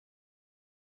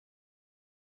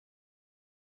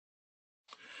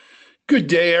Good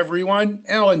day, everyone.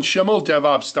 Alan Schimmel,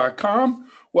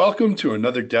 DevOps.com. Welcome to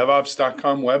another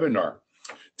DevOps.com webinar.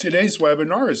 Today's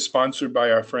webinar is sponsored by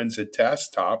our friends at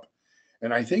TaskTop,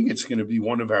 and I think it's going to be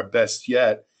one of our best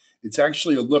yet. It's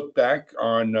actually a look back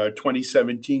on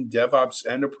 2017 DevOps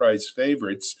Enterprise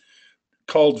favorites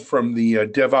culled from the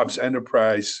DevOps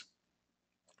Enterprise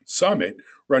Summit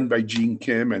run by Gene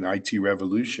Kim and IT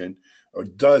Revolution, or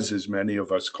does as many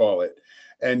of us call it.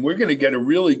 And we're going to get a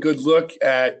really good look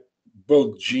at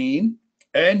both Gene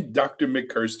and Dr. Mick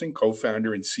Kersten,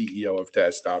 co-founder and CEO of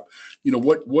TaskTop. You know,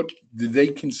 what do they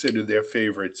consider their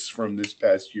favorites from this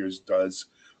past year's DOES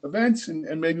events?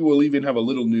 And maybe we'll even have a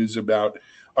little news about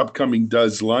upcoming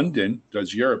DOES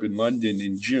Europe in London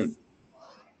in June.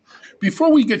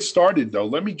 Before we get started, though,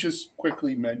 let me just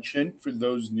quickly mention for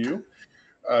those new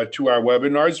to our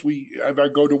webinars, we have our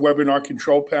GoToWebinar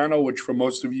control panel, which for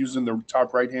most of you is in the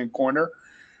top right-hand corner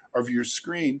of your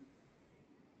screen.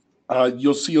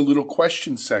 You'll see a little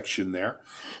question section there.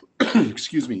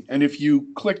 Excuse me. And if you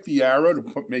click the arrow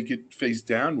to make it face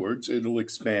downwards, it'll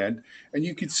expand. And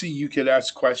you can see you could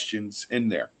ask questions in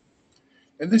there.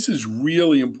 And this is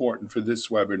really important for this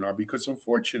webinar because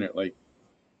unfortunately,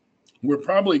 we're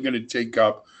probably going to take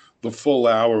up the full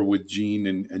hour with Gene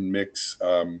and Mick's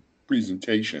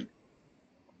presentation.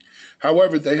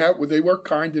 However, they were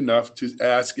kind enough to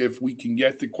ask if we can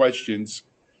get the questions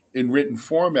in written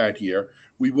format here.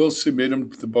 We will submit them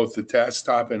to both the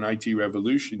TaskTop and IT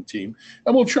Revolution team,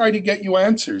 and we'll try to get you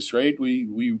answers, right?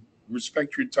 We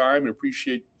respect your time and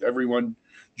appreciate everyone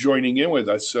joining in with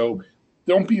us. So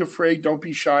don't be afraid, don't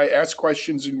be shy, ask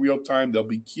questions in real time. They'll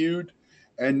be queued,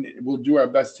 and we'll do our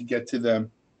best to get to them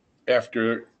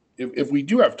after. If we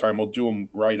do have time, we'll do them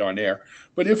right on air.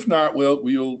 But if not,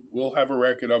 we'll have a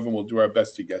record of them. We'll do our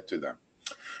best to get to them.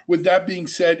 With that being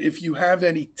said, if you have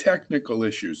any technical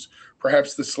issues,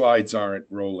 perhaps the slides aren't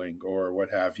rolling or what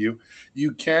have you,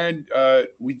 you can,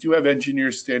 we do have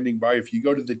engineers standing by. If you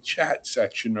go to the chat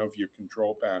section of your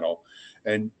control panel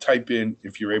and type in,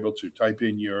 if you're able to, type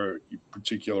in your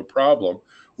particular problem,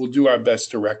 we'll do our best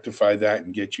to rectify that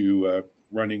and get you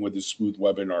running with a smooth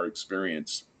webinar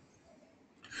experience.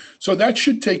 So that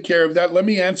should take care of that. Let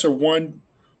me answer one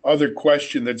other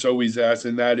question that's always asked,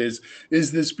 and that is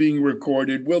this being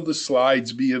recorded? Will the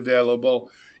slides be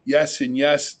available? Yes and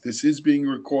yes, this is being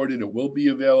recorded. It will be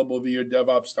available via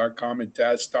DevOps.com and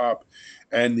TaskTop,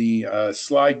 and the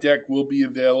slide deck will be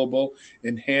available,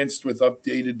 enhanced with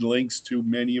updated links to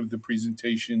many of the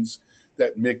presentations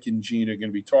that Mick and Gene are going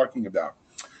to be talking about.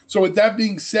 So with that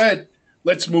being said,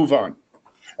 let's move on.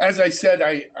 As I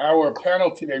said, our panel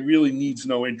today really needs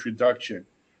no introduction.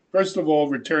 First of all,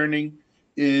 returning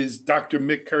is Dr.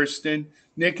 Mick Kersten.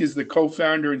 Nick is the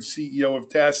co-founder and CEO of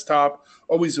TaskTop.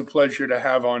 Always a pleasure to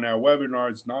have on our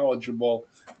webinars, knowledgeable.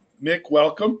 Mick,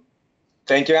 welcome.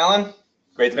 Thank you, Alan.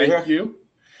 Great to be here. Thank you.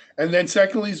 And then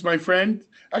secondly is my friend,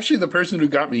 actually the person who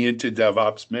got me into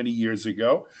DevOps many years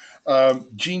ago,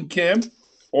 Gene Kim,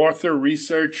 author,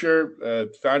 researcher,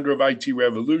 founder of IT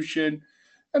Revolution,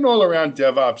 and all-around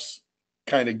DevOps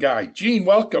kind of guy. Gene,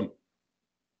 welcome.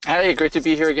 Hey, great to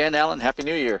be here again, Alan. Happy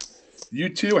New Year. You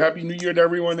too. Happy New Year to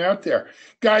everyone out there.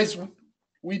 Guys,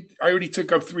 I already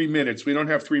took up 3 minutes. We don't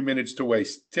have 3 minutes to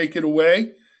waste. Take it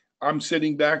away. I'm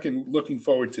sitting back and looking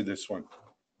forward to this one.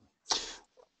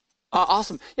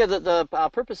 Awesome. Yeah, the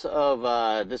purpose of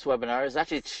this webinar is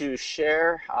actually to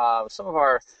share some of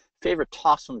our favorite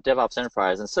talks from DevOps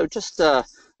Enterprise. And so just a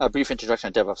brief introduction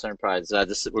on DevOps Enterprise.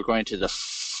 We're going to the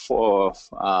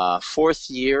fourth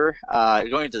year,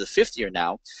 going into the fifth year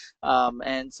now.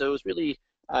 And so it was really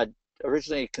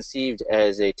originally conceived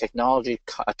as a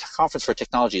conference for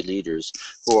technology leaders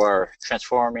who are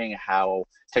transforming how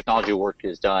technology work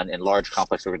is done in large,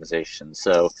 complex organizations.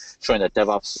 So showing that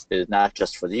DevOps is not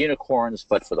just for the unicorns,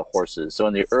 but for the horses. So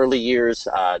in the early years,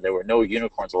 there were no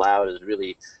unicorns allowed. It was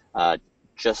really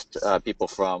just people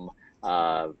from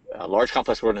large,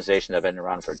 complex organizations that have been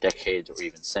around for decades or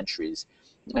even centuries.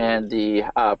 And the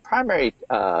primary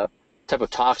type of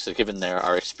talks that are given there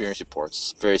are experience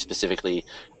reports. Very specifically,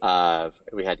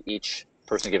 we had each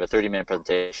person give a 30-minute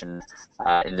presentation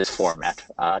in this format.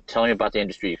 Tell me about the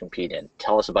industry you compete in.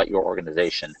 Tell us about your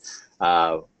organization.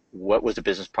 What was the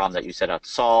business problem that you set out to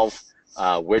solve?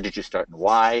 Where did you start and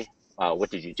why? What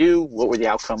did you do? What were the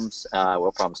outcomes?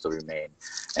 What problems still remain?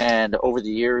 And over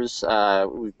the years,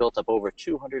 we've built up over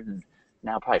 200 and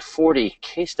now probably 40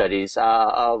 case studies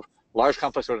of large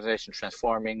complex organizations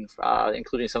transforming,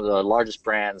 including some of the largest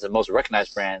brands and most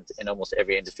recognized brands in almost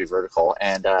every industry vertical.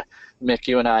 And Mick,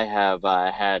 you and I have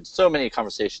had so many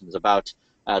conversations about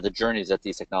the journeys that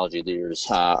these technology leaders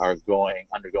are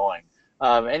undergoing.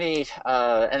 And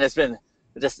it's been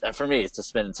just for me, it's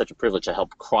just been such a privilege to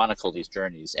help chronicle these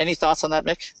journeys. Any thoughts on that,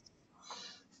 Mick?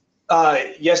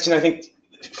 Yes, Gene, I think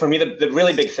for me, the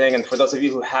really big thing, and for those of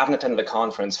you who haven't attended the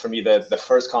conference, for me, the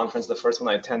first conference, the first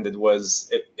one I attended was,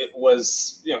 it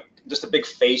was, just a big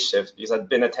phase shift, because I'd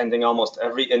been attending almost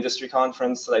every industry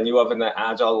conference that I knew of in the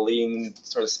agile, lean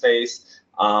sort of space,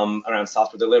 around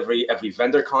software delivery, every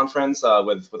vendor conference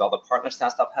with all the partners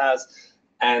that stuff has.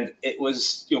 And it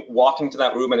was walking to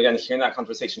that room and again hearing that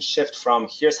conversation shift from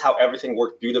here's how everything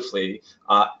worked beautifully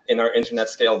in our internet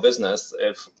scale business,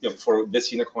 if for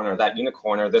this unicorn or that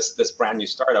unicorn or this brand new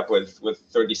startup with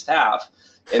 30 staff,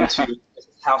 into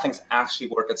how things actually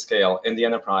work at scale in the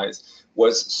enterprise,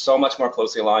 was so much more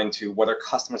closely aligned to what our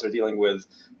customers are dealing with,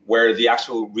 where the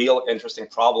actual real interesting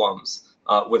problems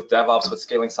with DevOps, with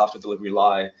scaling software delivery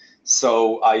lie.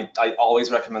 So I always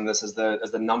recommend this as the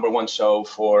 #1 show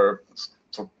for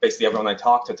basically everyone I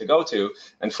talk to go to.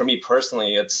 And for me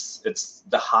personally, it's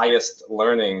the highest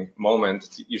learning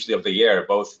moment usually of the year,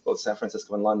 both San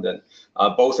Francisco and London,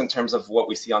 both in terms of what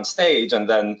we see on stage, and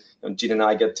then Gene and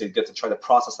I get to try to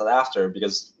process that after,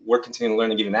 because we're continuing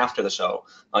learning even after the show,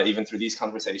 even through these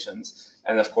conversations,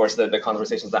 and of course the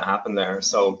conversations that happen there.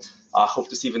 So I hope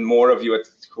to see even more of you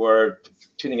who are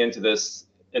tuning into this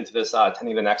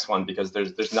attending the next one, because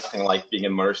there's nothing like being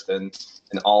immersed in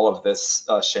all of this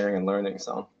sharing and learning.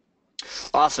 So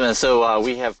awesome. And so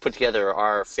we have put together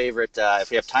our favorite, if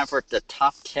we have time for it, the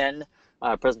top 10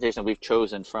 presentation we've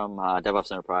chosen from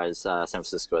DevOps Enterprise San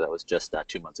Francisco. That was just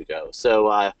 2 months ago. So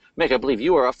Mick, I believe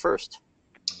you are up first.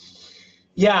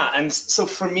 Yeah, and so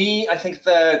for me, I think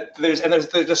that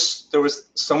there was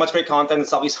so much great content.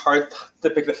 It's always hard to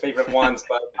pick the favorite ones,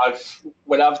 but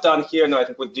what I've done here, and I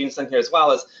think what Gene's done here as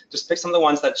well, is just pick some of the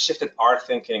ones that shifted our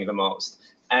thinking the most.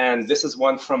 And this is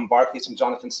one from Barclays, from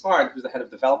Jonathan Smart, who's the head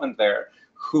of development there,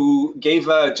 who gave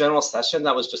a general session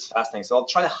that was just fascinating. So I'll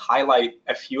try to highlight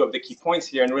a few of the key points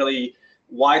here, and really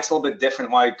why it's a little bit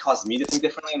different, why it caused me to think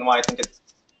differently, and why I think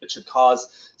it should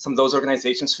cause some of those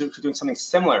organizations who are doing something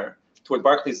similar to what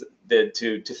Barclays did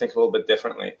to think a little bit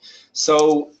differently.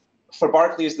 So for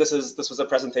Barclays, this was a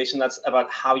presentation that's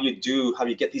about how you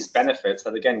get these benefits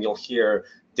that, again, you'll hear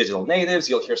digital natives,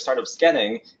 you'll hear startups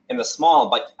getting in the small,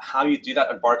 but how you do that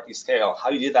at Barclays scale, how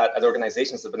you do that at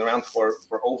organizations that have been around for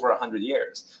over 100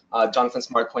 years. Jonathan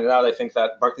Smart pointed out, I think,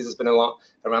 that Barclays has been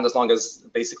around as long as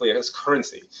basically as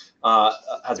currency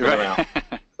has been around.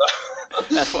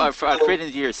 That's why I created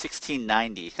in the year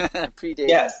 1690. Predating.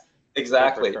 Yes,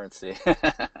 exactly. Currency.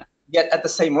 Yet at the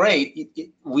same rate,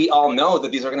 we all know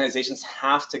that these organizations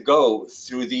have to go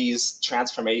through these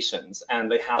transformations,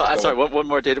 and they have to. Sorry, one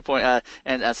more data point.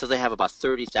 So they have about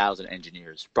 30,000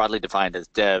 engineers, broadly defined as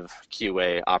dev,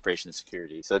 QA, operations,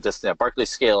 security. So just Barclays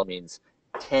scale means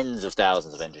tens of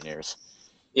thousands of engineers.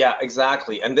 Yeah,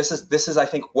 exactly. And this is I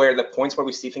think where the points where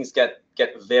we see things get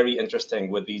very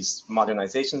interesting with these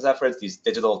modernizations efforts, these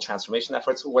digital transformation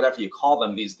efforts, whatever you call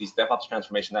them, these DevOps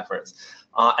transformation efforts,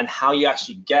 and how you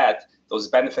actually get those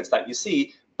benefits that you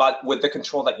see, but with the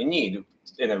control that you need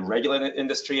in a regulated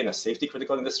industry, in a safety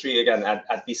critical industry, again,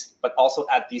 at these, but also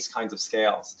at these kinds of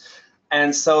scales.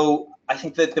 And so I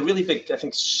think that the really big,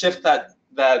 shift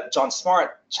that John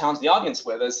Smart challenged the audience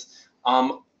with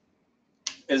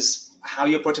is how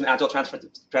you approach an agile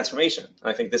transformation.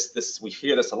 And I think we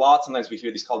hear this a lot. Sometimes we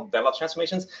hear these called DevOps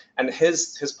transformations. And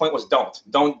his point was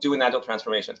don't do an agile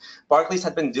transformation. Barclays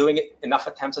had been doing enough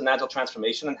attempts at an agile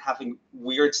transformation and having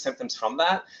weird symptoms from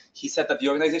that. He said that the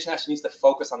organization actually needs to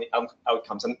focus on the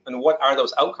outcomes. And what are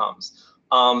those outcomes?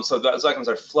 So those outcomes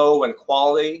are flow and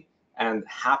quality and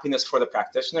happiness for the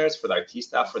practitioners, for the IT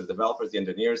staff, for the developers, the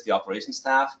engineers, the operations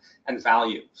staff, and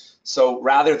value. So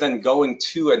rather than going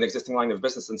to an existing line of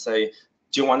business and say,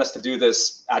 do you want us to do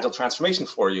this agile transformation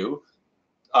for you?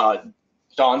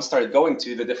 John started going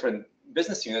to the different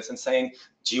business units and saying,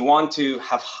 do you want to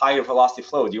have higher velocity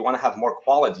flow? Do you want to have more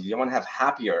quality? Do you want to have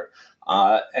happier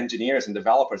engineers and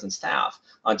developers and staff?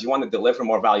 Do you want to deliver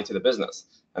more value to the business?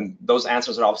 And those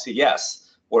answers are obviously yes.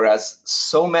 Whereas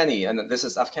so many, and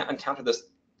I've encountered this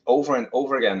over and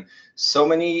over again, so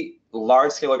many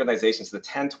large-scale organizations, the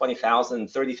 10, 20,000,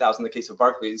 30,000 in the case of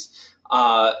Barclays,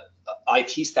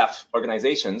 IT staff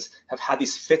organizations have had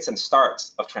these fits and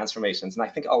starts of transformations. And I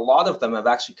think a lot of them have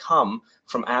actually come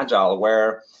from Agile,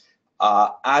 where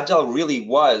Agile really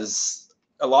was,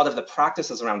 a lot of the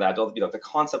practices around Agile, the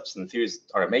concepts and theories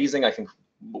are amazing. I think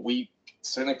we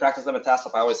certainly practice them at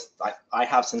TaskUp. I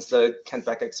have since the Kent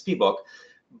Beck XP book.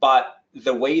 But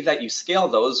the way that you scale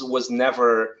those was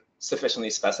never sufficiently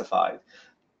specified.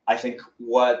 I think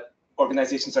what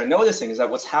organizations are noticing is that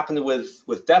what's happened with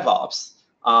DevOps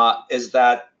is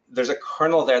that there's a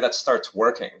kernel there that starts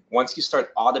working. Once you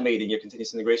start automating your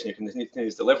continuous integration, your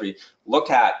continuous delivery, look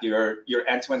at your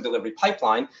end-to-end delivery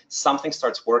pipeline, something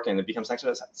starts working. It becomes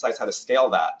exercise how to scale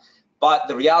that. But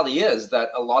the reality is that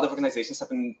a lot of organizations have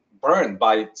been burned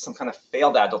by some kind of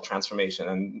failed agile transformation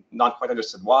and not quite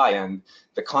understood why. And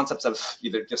the concepts of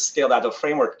either just scaled agile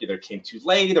framework either came too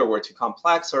late or were too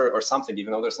complex or something,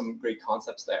 even though there's some great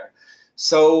concepts there.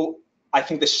 So I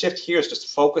think the shift here is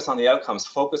just focus on the outcomes,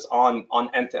 focus on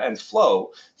end-to-end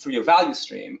flow through your value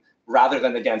stream, rather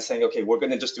than, again, saying, okay, we're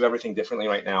going to just do everything differently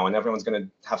right now, and everyone's going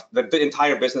to have, the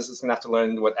entire business is going to have to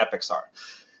learn what epics are.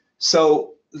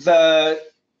 So the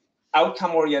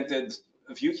outcome-oriented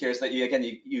view here is that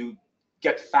you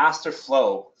get faster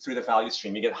flow through the value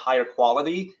stream, you get higher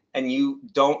quality, and you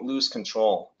don't lose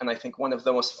control. And I think one of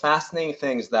the most fascinating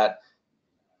things that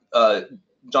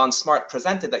John Smart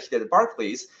presented that he did at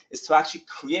Barclays is to actually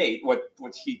create what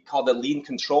he called a lean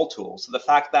control tool. So the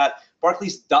fact that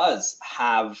Barclays does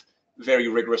have very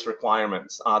rigorous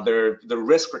requirements, the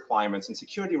risk requirements and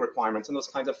security requirements and those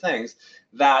kinds of things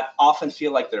that often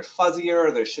feel like they're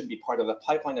fuzzier, they should be part of the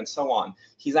pipeline and so on.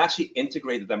 He's actually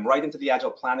integrated them right into the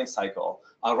agile planning cycle,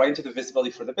 right into the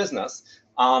visibility for the business,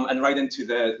 and right into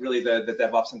the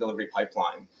DevOps and delivery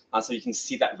pipeline. So you can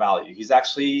see that value. He's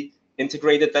actually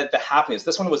integrated the happiness.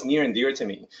 This one was near and dear to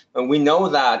me. And we know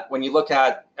that when you look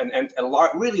at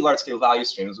really large scale value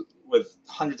streams with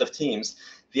hundreds of teams,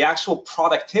 the actual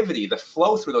productivity, the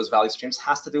flow through those value streams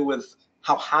has to do with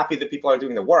how happy the people are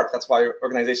doing the work. That's why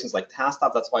organizations like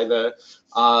TaskTop, that's why the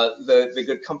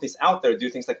good companies out there do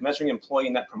things like measuring employee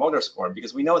net promoter score,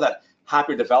 because we know that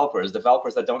happier developers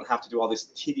that don't have to do all this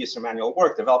tedious or manual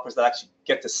work, developers that actually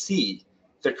get to see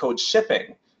their code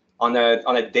shipping on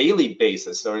a daily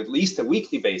basis, or at least a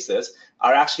weekly basis,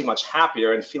 are actually much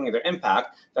happier and feeling their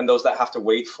impact than those that have to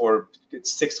wait for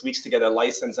 6 weeks to get a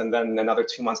license and then another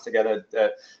 2 months to get a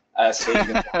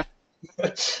staging.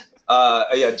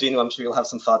 Yeah, Gino, I'm sure you'll have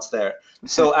some thoughts there.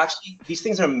 So actually, these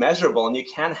things are measurable, and you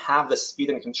can have the speed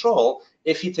and control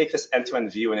if you take this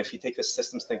end-to-end view and if you take this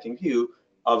systems thinking view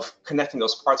of connecting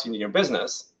those parts in your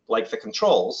business, like the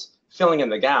controls, filling in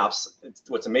the gaps.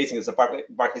 What's amazing is that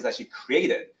Barclays actually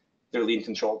created their lean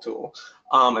control tool,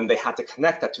 and they had to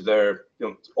connect that to their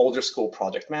older school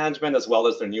project management as well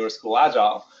as their newer school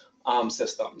agile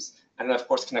systems, and then of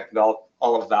course connected all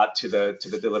of that to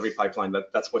the delivery pipeline.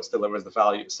 That's what delivers the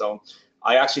value. So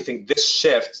I actually think this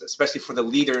shift, especially for the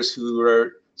leaders who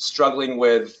are struggling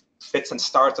with fits and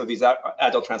starts of these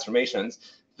agile transformations,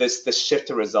 this shift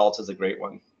to results is a great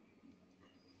one.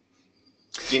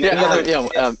 Do you any other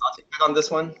thoughts on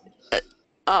this one?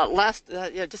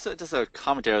 Just a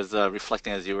commentary. I was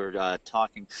reflecting as you were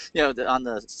talking. On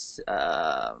the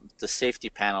safety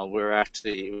panel, we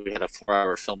had a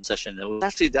 4-hour film session, and we were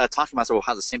actually talking about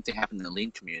how the same thing happened in the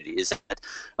lean community. Is that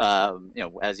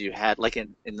as you had like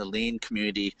in the lean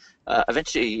community,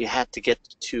 eventually you had to get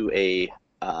to a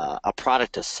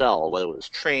product to sell, whether it was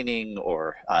training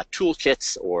or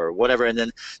toolkits or whatever, and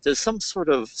then there's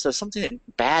something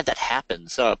bad that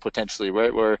happens potentially,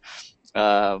 right? Where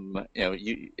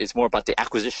it's more about the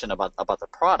acquisition about the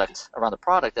product around the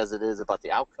product as it is about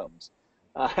the outcomes,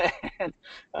 and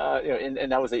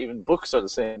that was even books are the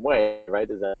same way, right?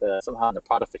 Is that somehow in the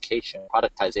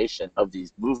productization of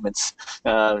these movements,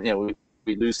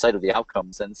 we lose sight of the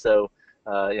outcomes, and so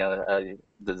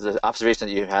the observation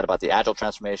that you had about the agile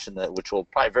transformation, which will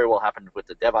probably very well happen with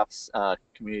the DevOps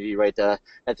community, right? I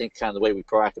think kind of the way we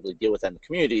proactively deal with that in the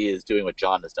community is doing what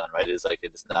John has done, right?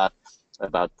 It's not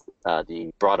about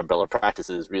the broad umbrella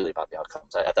practices, really about the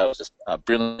outcomes. I thought it was just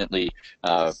brilliantly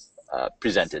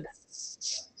presented.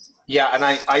 Yeah, and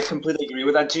I completely agree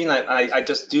with that, Gene. I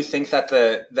just do think that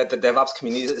the DevOps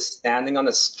community is standing on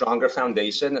a stronger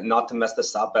foundation, not to mess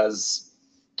this up as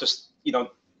just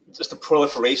a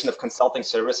proliferation of consulting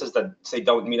services that say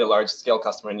don't meet a large scale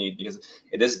customer need, because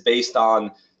it is based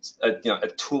on a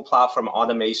tool platform,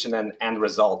 automation, and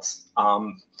results.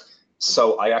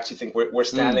 So I actually think we're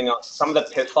standing on some of the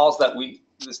pitfalls that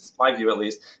this is my view at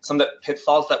least, some of the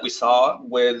pitfalls that we saw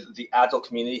with the agile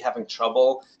community having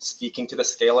trouble speaking to the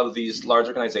scale of these large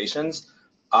organizations.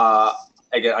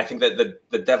 Again, I think that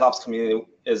the DevOps community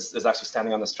is actually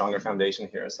standing on a stronger foundation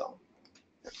here. So.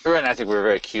 And I think we're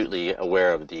very acutely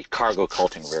aware of the cargo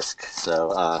culting risk.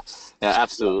 So yeah,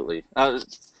 absolutely.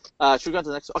 Should we go on to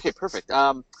the next? Okay, perfect.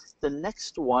 The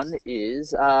next one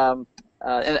is,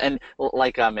 and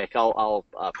like Mick, I'll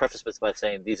preface this by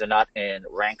saying these are not in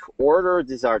rank order.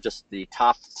 These are just the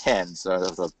top 10s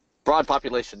of the broad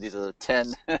population. These are the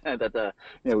 10 that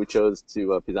we chose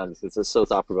to present because it's so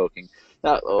thought-provoking.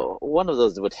 Now, one of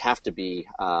those would have to be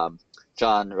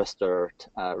John Rester,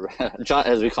 John,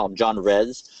 as we call him, John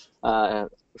Rez,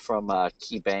 from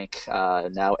KeyBank,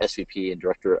 now SVP and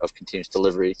Director of Continuous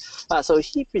Delivery. So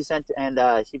he presented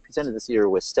this year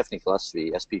with Stephanie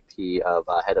Gillespie, SVP of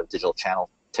Head of Digital Channel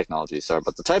Technology. Sorry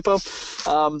about the typo.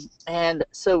 And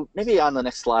so maybe on the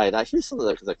next slide, here's some of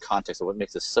the context of what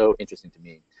makes this so interesting to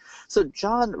me. So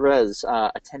John Rez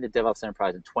attended DevOps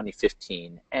Enterprise in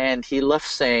 2015, and he left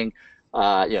saying,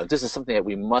 this is something that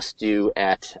we must do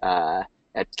at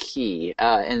Key.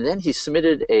 And then he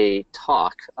submitted a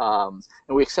talk, and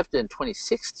we accepted in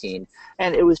 2016,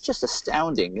 and it was just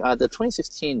astounding. The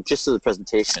 2016 gist of the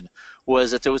presentation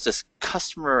was that there was this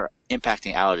customer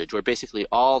impacting outage where basically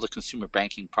all the consumer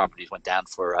banking properties went down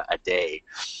for a day.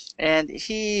 And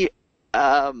he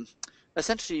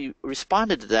essentially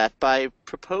responded to that by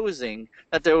proposing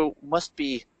that there must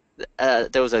be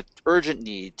there was an urgent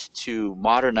need to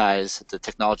modernize the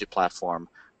technology platform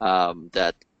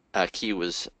that Key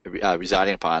was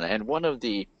residing upon, and one of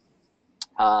the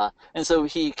and so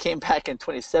he came back in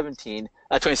 2016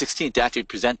 to actually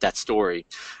present that story.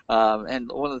 And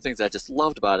one of the things I just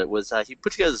loved about it was he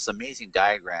put together this amazing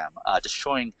diagram just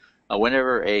showing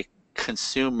whenever a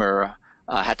consumer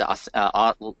had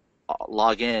to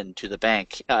log in to the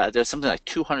bank, there's something like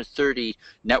 230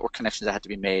 network connections that had to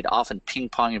be made, often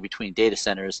ping-ponging between data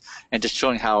centers, and just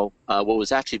showing how what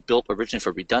was actually built originally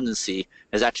for redundancy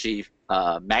has actually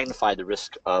magnified the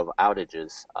risk of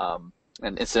outages.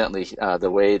 And incidentally, the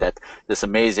way that this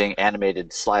amazing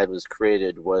animated slide was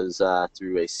created was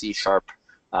through a C#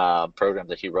 program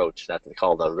that he wrote that they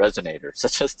called a resonator. So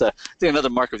just I think another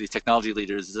mark of these technology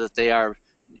leaders is that they are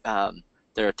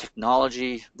they're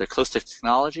close to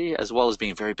technology as well as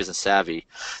being very business savvy.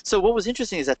 So what was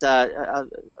interesting is that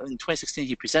in 2016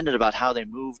 he presented about how they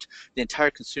moved the entire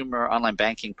consumer online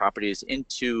banking properties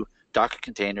into Docker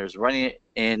containers, running it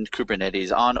in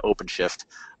Kubernetes on OpenShift,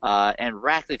 and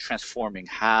radically transforming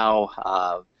how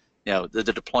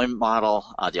the deployment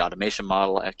model, the automation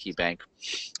model at KeyBank.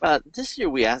 This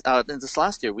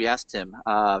last year we asked him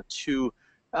to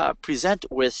present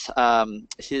with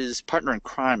his partner in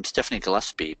crime, Stephanie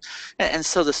Gillespie. And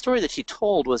so the story that he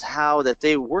told was how that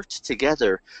they worked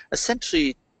together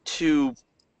essentially to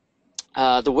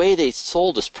the way they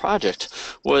sold this project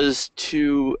was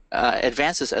to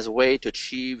advance this as a way to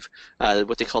achieve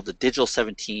what they called the Digital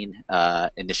 17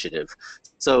 initiative.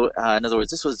 So in other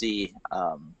words, this was the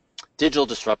digital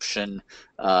disruption,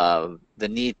 the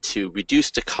need to reduce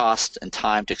the cost and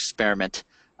time to experiment,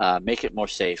 make it more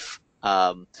safe.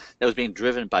 That was being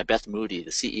driven by Beth Moody,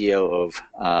 the CEO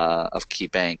of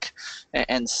KeyBank.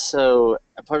 And so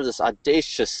part of this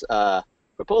audacious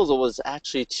proposal was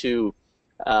actually to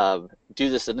do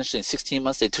this initially in 16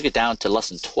 months. They took it down to less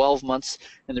than 12 months.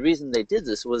 And the reason they did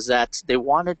this was that they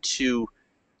wanted to,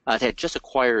 they had just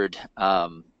acquired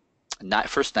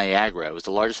First Niagara. It was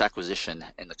the largest acquisition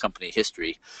in the company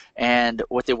history. And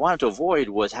what they wanted to avoid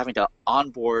was having to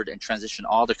onboard and transition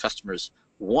all their customers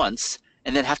once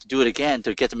and then have to do it again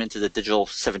to get them into the Digital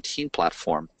 17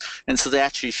 platform. And so they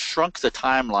actually shrunk the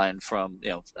timeline from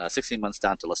 16 months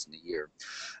down to less than a year.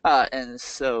 And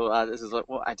so this is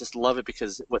I just love it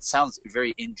because what sounds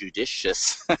very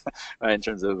injudicious in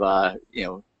terms of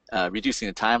reducing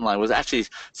the timeline was actually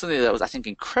something that was, I think,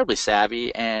 incredibly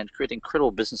savvy and creating incredible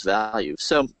business value.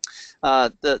 So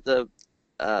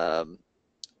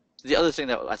the other thing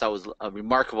that I thought was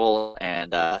remarkable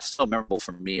and so memorable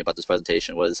for me about this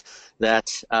presentation was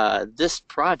that this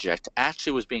project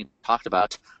actually was being talked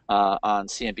about on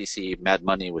CNBC Mad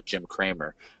Money with Jim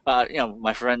Cramer.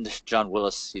 My friend John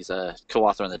Willis, he's a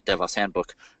co-author on the DevOps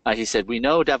Handbook. He said, we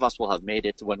know DevOps will have made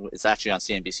it when it's actually on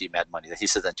CNBC Mad Money. He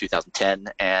said that in 2010,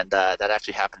 and that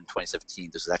actually happened in 2017.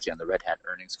 This was actually on the Red Hat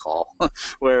earnings call,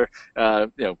 where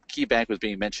KeyBank was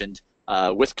being mentioned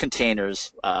with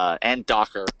containers and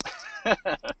Docker, in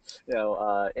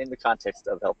the context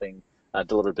of helping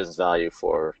deliver business value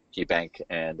for KeyBank,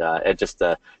 and just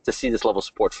to see this level of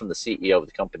support from the CEO of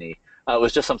the company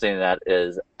was just something that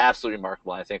is absolutely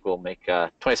remarkable. And I think will make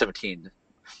 2017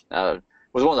 was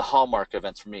one of the hallmark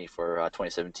events for me for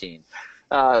 2017.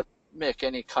 Mick,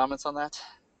 any comments on that?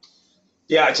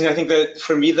 Yeah, I think that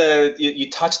for me, you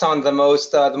touched on the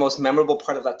most memorable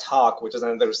part of that talk, which is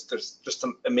there's just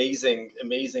some amazing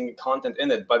content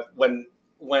in it. But when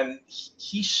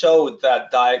he showed that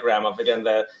diagram of, again,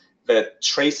 the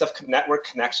trace of network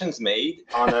connections made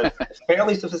on a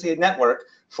fairly sophisticated network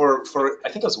for I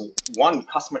think it was one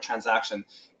customer transaction.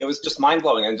 It was just mind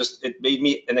blowing, and just it made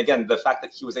me. And again, the fact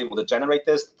that he was able to generate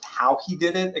this, how he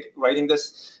did it, like, writing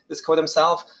this code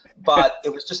himself. But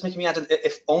it was just making me imagine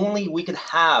if only we could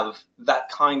have that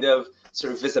kind of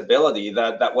sort of visibility,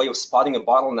 that way of spotting a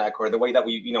bottleneck, or the way that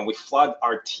we flood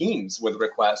our teams with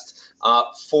requests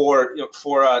for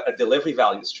a delivery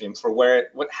value stream, for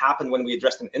what happened when we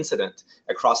addressed an incident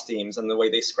across teams and the way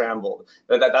they scrambled.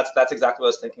 That's exactly what I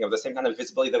was thinking of. The same kind of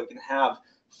visibility that we can have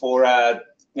for our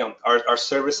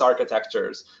service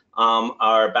architectures,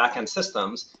 our backend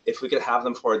systems. If we could have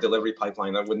them for a delivery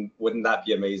pipeline, wouldn't that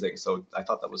be amazing? So I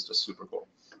thought that was just super cool.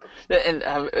 And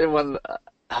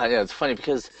yeah, it's funny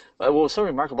because what was so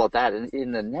remarkable about that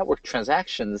in the network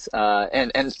transactions,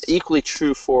 and equally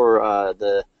true for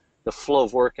the flow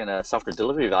of work in a software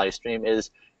delivery value stream, is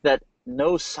that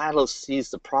no silo sees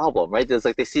the problem, right? There's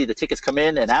like they see the tickets come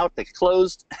in and out, they get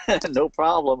closed, no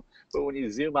problem. But when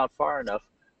you zoom out far enough,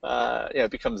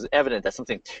 it becomes evident that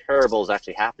something terrible is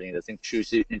actually happening. That's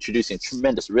introducing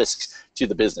tremendous risk to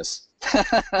the business.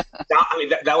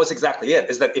 That was exactly it.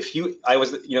 Is that if you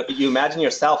imagine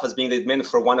yourself as being the admin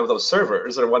for one of those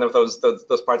servers or one of those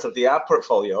parts of the app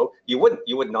portfolio, you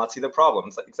would not see the problem.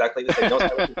 It's exactly the same. No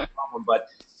problem, but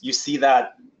you see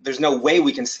that there's no way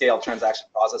we can scale transaction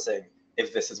processing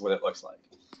if this is what it looks like.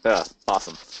 Yeah,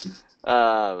 awesome.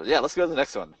 Yeah, let's go to the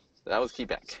next one. That was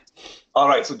KeyBank. All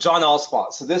right, so John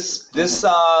Allspot. So this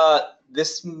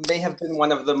may have been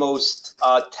one of the most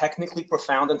technically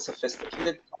profound and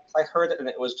sophisticated talks I heard, and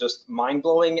it was just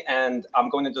mind-blowing, and I'm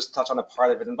going to just touch on a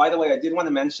part of it. And by the way, I did want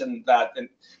to mention that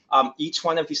each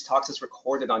one of these talks is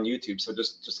recorded on YouTube, so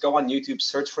just go on YouTube,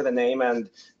 search for the name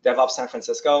and DevOps San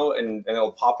Francisco, and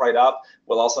it'll pop right up.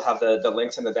 We'll also have the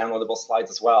links and the downloadable slides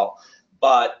as well.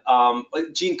 But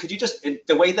Gene, could you just,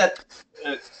 the way that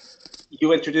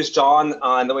you introduced John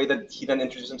and the way that he then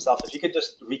introduced himself, if you could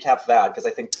just recap that, because I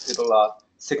think it'll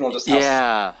signal just how.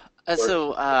 Yeah,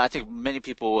 so I think many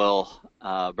people will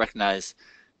recognize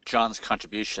John's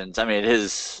contributions. I mean, it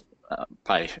is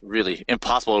probably really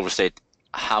impossible to overstate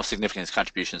how significant his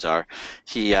contributions are.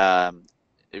 He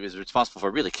was responsible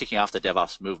for really kicking off the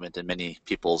DevOps movement in many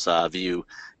people's view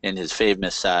in his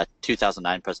famous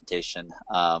 2009 presentation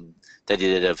that he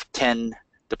did of 10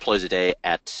 deploys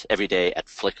every day at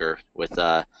Flickr with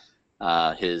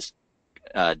his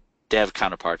dev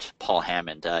counterpart Paul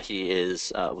Hammond. He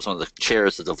was one of the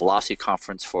chairs of the Velocity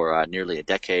conference for nearly a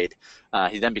decade.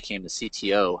 He then became the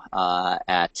CTO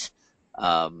at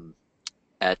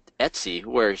Etsy,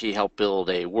 where he helped build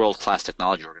a world-class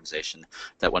technology organization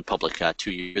that went public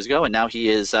 2 years ago, and now he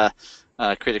is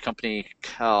created a company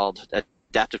called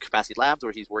Adaptive Capacity Labs,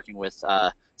 where he's working with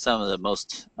some of the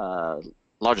most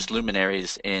largest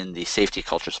luminaries in the safety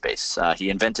culture space. He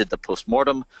invented the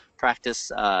postmortem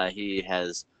practice. He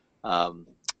has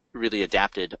really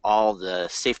adapted all the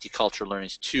safety culture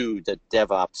learnings to the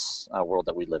DevOps world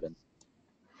that we live in.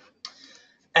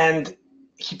 And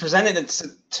he presented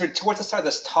it towards the start of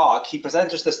this talk. He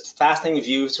presented just this fascinating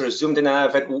view, sort of zoomed in out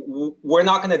of it. We're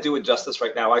not going to do it justice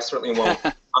right now. I certainly won't.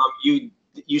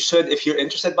 You should, if you're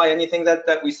interested by anything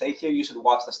that we say here, you should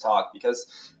watch this talk,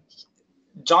 because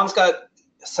John's got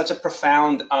such a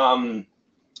profound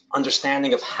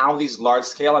understanding of how these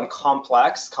large-scale and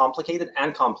complicated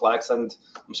and complex, and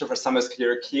I'm sure for some it's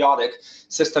chaotic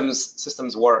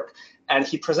systems work. And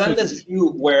he presented this view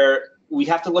where we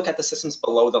have to look at the systems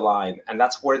below the line, and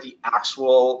that's where the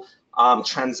actual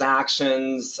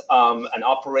transactions and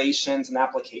operations and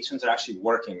applications are actually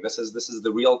working. This is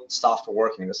the real software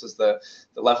working. This is the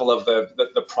level of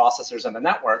the processors and the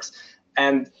networks.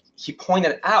 And he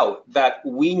pointed out that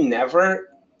we never,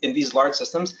 in these large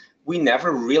systems, we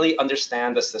never really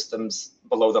understand the systems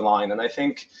below the line. And I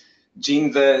think,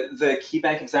 Gene, the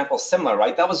KeyBank example is similar,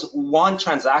 right? That was one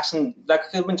transaction that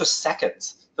could have been just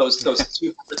seconds, those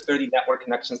 230 network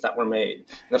connections that were made.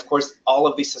 And of course, all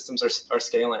of these systems are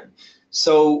scaling.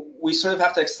 So we sort of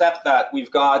have to accept that we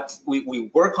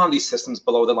work on these systems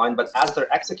below the line, but as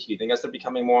they're executing, as they're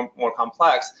becoming more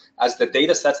complex, as the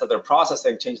data sets that they're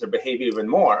processing change their behavior even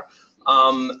more,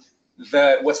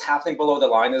 what's happening below the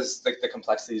line is the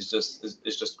complexity is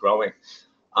just growing.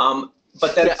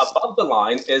 But then above the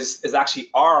line is actually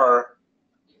our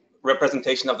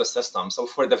representation of the system. So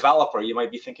for a developer, you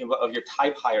might be thinking of your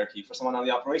type hierarchy. For someone on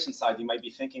the operations side, you might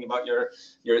be thinking about your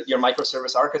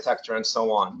microservice architecture and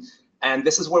so on. And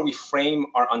this is where we frame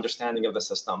our understanding of the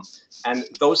system. And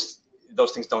those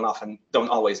things don't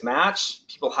always match.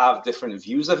 People have different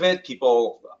views of it.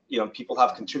 People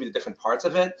have contributed different parts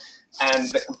of it. And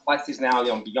the complexities now,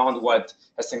 beyond what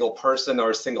a single person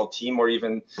or a single team or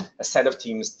even a set of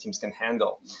teams can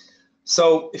handle.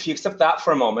 So if you accept that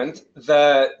for a moment,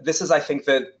 this is, I think,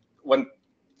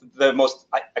 the most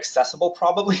accessible,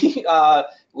 probably,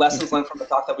 lessons learned from the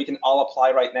talk that we can all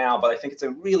apply right now, but I think it's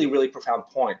a really, really profound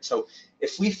point. So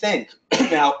if we think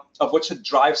now of what should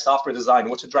drive software design,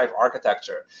 what should drive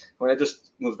architecture, I'm going to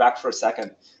just move back for a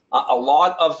second. A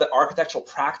lot of the architectural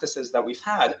practices that we've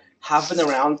had have been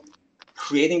around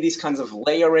creating these kinds of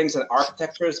layerings and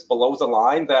architectures below the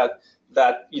line that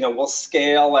will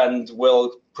scale and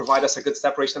will provide us a good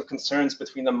separation of concerns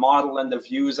between the model and the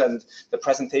views and the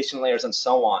presentation layers and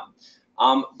so on.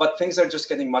 But things are just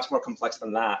getting much more complex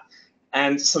than that.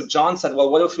 And so John said, well,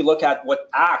 what if we look at what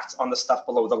acts on the stuff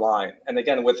below the line? And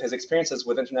again, with his experiences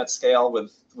with internet scale,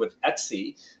 with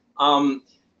Etsy,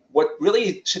 what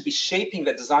really should be shaping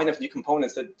the design of new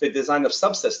components, the design of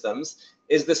subsystems,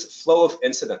 is this flow of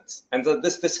incidents. And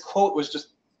this quote was just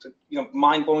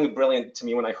mind-blowingly brilliant to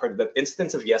me when I heard that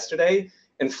incidents of yesterday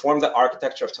inform the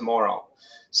architecture of tomorrow.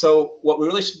 So what we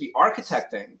really should be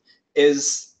architecting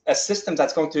is a system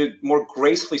that's going to more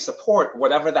gracefully support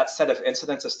whatever that set of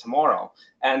incidents is tomorrow.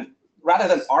 And rather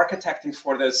than architecting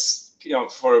for this,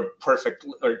 for perfect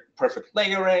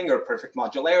layering or perfect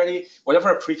modularity, whatever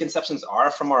our preconceptions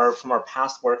are from our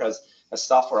past work as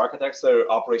software architects or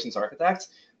operations architects,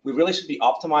 we really should be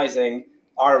optimizing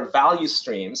our value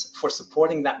streams for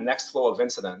supporting that next flow of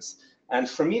incidents. And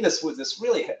for me, this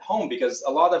really hit home, because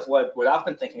a lot of what I've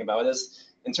been thinking about is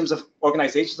in terms of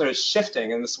organizations that are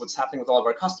shifting, and this is what's happening with all of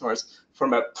our customers,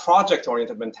 from a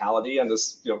project-oriented mentality and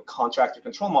this contractor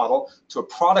control model to a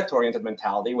product-oriented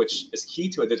mentality, which is key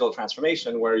to a digital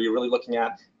transformation, where you're really looking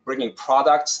at bringing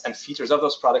products and features of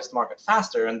those products to market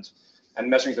faster and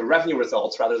measuring the revenue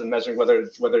results rather than measuring whether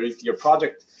your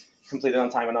project completed on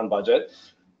time and on budget.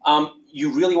 You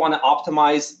really want to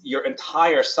optimize your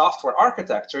entire software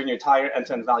architecture and your entire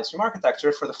end-to-end value stream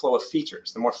architecture for the flow of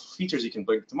features. The more features you can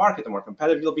bring to market, the more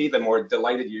competitive you'll be, the more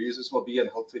delighted your users will be, and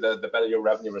hopefully the better your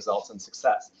revenue results and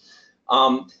success.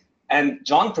 And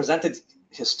John presented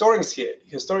his stories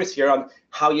here on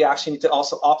how you actually need to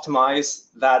also optimize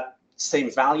that same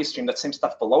value stream, that same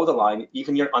stuff below the line,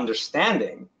 even your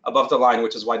understanding above the line,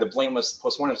 which is why the blameless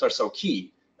postmortems are so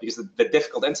key. Because the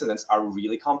difficult incidents are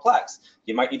really complex.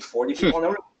 You might need 40 people in a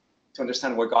room to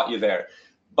understand what got you there.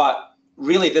 But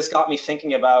really, this got me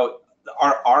thinking about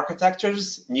our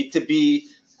architectures need to be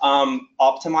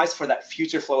optimized for that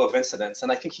future flow of incidents.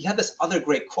 And I think he had this other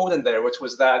great quote in there, which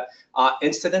was that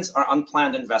incidents are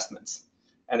unplanned investments.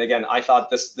 And again, I thought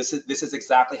this is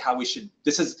exactly how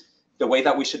this is the way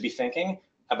that we should be thinking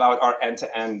about our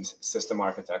end-to-end system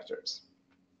architectures.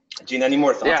 Gene, any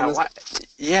more thoughts on this?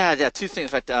 Yeah, two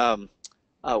things. In fact,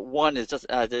 one is just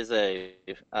there's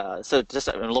so just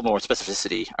a little more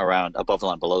specificity around above the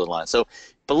line, below the line. So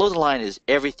below the line is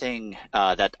everything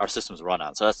that our systems run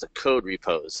on. So that's the code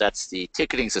repos, that's the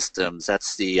ticketing systems,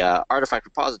 that's the artifact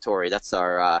repository, that's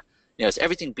our it's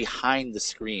everything behind the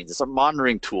screens. It's our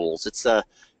monitoring tools. It's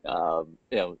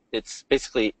it's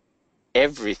basically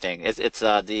everything. It's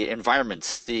the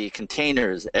environments, the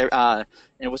containers,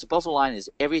 and what's above the line is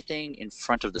everything in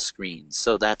front of the screen.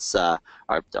 So that's our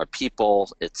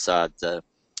people. It's our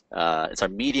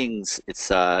meetings. It's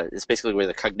basically where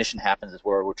the cognition happens. Is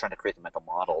where we're trying to create the mental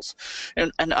models.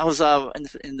 And I was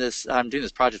in this. I'm doing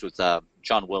this project with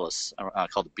John Willis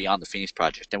called the Beyond the Phoenix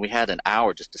Project, and we had an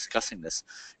hour just discussing this.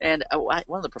 And one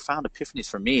of the profound epiphanies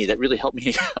for me that really helped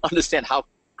me understand how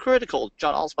critical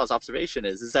John Allspaugh's observation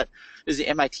is the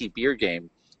MIT beer game.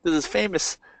 There's this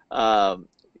famous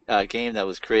game that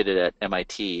was created at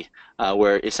MIT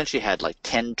where it essentially had like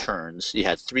 10 turns. You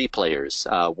had 3 players.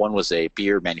 One was a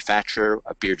beer manufacturer,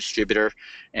 a beer distributor,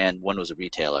 and one was a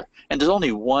retailer. And there's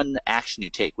only one action you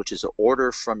take, which is an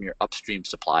order from your upstream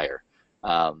supplier.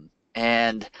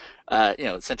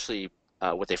 Essentially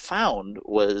what they found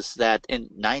was that in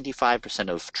 95%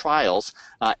 of trials,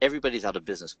 everybody's out of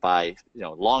business by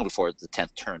long before the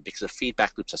 10th turn, because the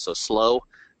feedback loops are so slow,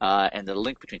 and the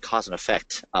link between cause and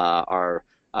effect are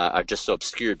just so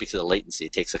obscured because of the latency.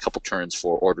 It takes a couple turns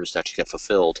for orders to actually get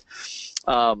fulfilled.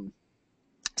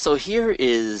 So here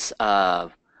is a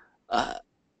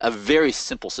very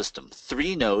simple system: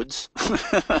 3 nodes,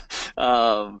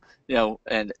 and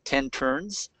 10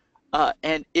 turns,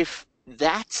 and if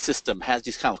that system has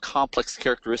these kind of complex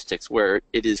characteristics where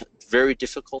it is very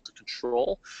difficult to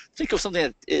control. Think of something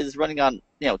that is running on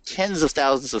tens of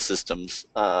thousands of systems,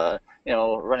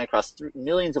 running across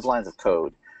millions of lines of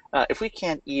code. If we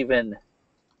can't even,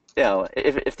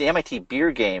 if the MIT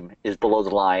beer game is below the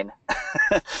line,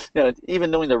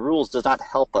 even knowing the rules does not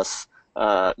help us,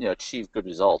 achieve good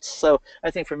results. So I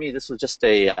think for me this was just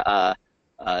it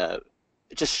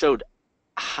just showed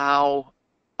how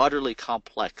utterly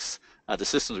complex the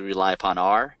systems we rely upon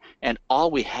are, and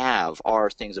all we have are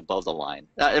things above the line.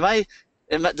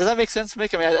 Does that make sense,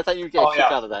 Mick? I mean, I thought you would get a Oh kick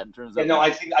yeah. out of that in terms Yeah, of. no,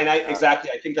 I think,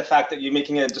 exactly. I think the fact that you're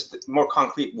making it just more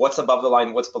concrete, what's above the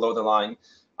line, what's below the line,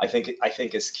 I think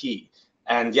is key.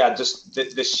 And yeah, just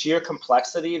the sheer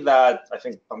complexity that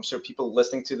I'm sure people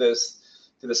listening to this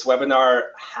webinar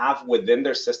have within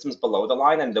their systems below the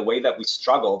line, and the way that we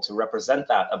struggle to represent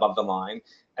that above the line.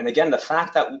 And again, the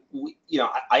fact that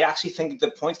I actually think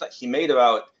the points that he made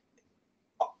about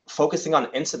focusing on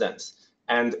incidents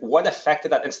and what effect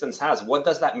that incidence has. What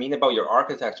does that mean about your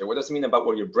architecture? What does it mean about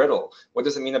where you're brittle? What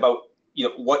does it mean about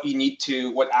what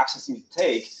actions you need to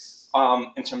take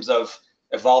in terms of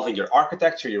evolving your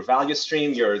architecture, your value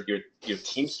stream, your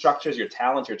team structures, your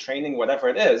talent, your training, whatever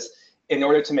it is, in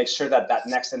order to make sure that that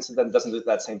next incident doesn't do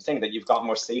that same thing, that you've got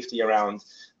more safety around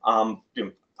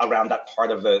around that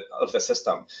part of the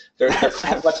system. They're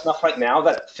complex enough right now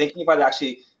that thinking about it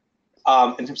actually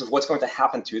in terms of what's going to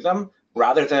happen to them,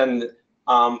 rather than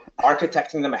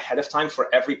architecting them ahead of time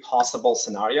for every possible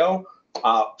scenario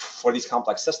for these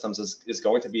complex systems is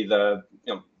going to be the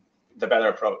better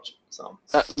approach. So,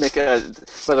 Mick,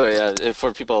 by the way,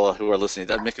 for people who are listening,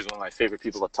 Mick is one of my favorite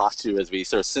people to talk to as we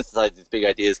sort of synthesize these big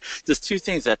ideas. There's two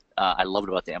things that I loved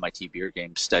about the MIT beer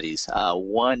game studies.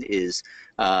 One is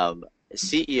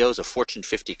CEOs of Fortune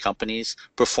 50 companies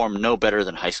perform no better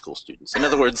than high school students. In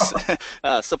other words,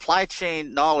 supply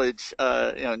chain knowledge,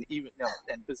 and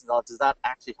business knowledge does not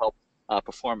actually help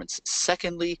performance.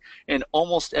 Secondly, in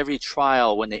almost every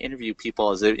trial, when they interview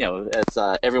people, as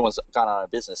everyone's gone out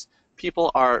of business,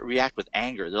 people react with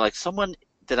anger. They're like, someone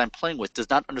that I'm playing with does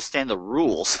not understand the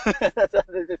rules.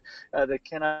 They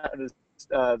cannot understand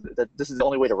that this is the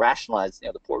only way to rationalize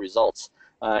the poor results.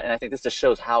 And I think this just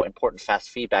shows how important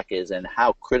fast feedback is and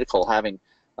how critical having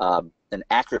an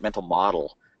accurate mental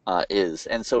model is.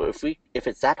 And so if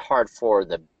it's that hard for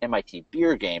the MIT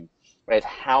beer game, right,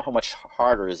 how much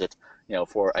harder is it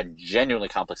for a genuinely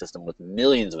complex system with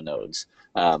millions of nodes?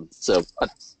 So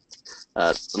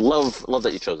love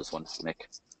that you chose this one, Nick.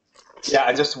 Yeah,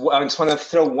 I just want to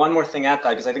throw one more thing at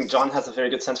that, because I think John has a very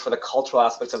good sense for the cultural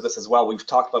aspects of this as well. We've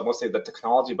talked about mostly the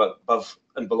technology, but above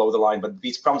and below the line. But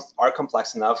these problems are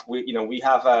complex enough. We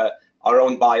have our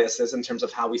own biases in terms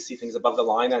of how we see things above the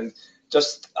line, and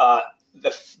just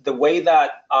the way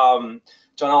that John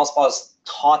Allspaw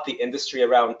taught the industry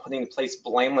around putting in place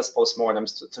blameless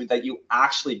postmortems so that you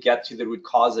actually get to the root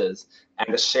causes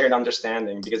and a shared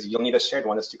understanding, because you'll need a shared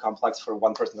one. It's too complex for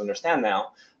one person to understand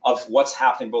now, of what's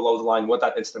happening below the line, what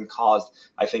that incident caused,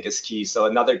 I think is key. So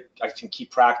another, I think, key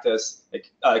practice,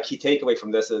 key takeaway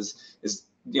from this is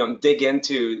dig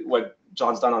into what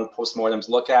John's done on postmortems.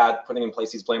 Look at putting in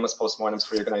place these blameless postmortems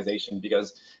for your organization,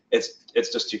 because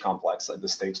it's just too complex at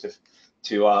this stage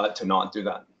to not do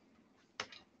that.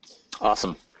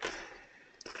 Awesome.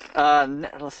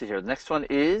 Let's see here. The next one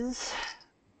is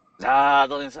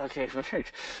okay.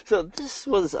 So this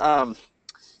was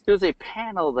there was a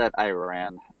panel that I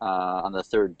ran on the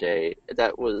third day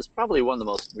that was probably one of the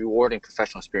most rewarding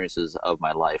professional experiences of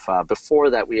my life.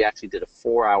 Before that, we actually did a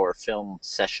 4-hour film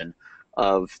session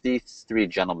of these three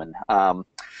gentlemen.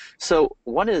 So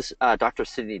one is Dr.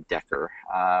 Sidney Dekker,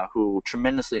 who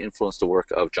tremendously influenced the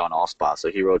work of John Allspaw.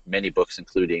 So he wrote many books,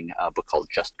 including a book called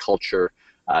Just Culture,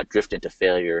 Drift into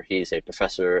Failure. He's a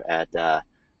professor at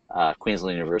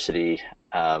Queensland University,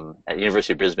 at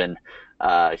University of Brisbane.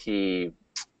 He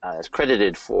is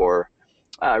credited for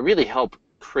really help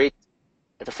create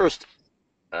the first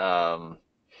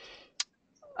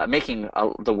making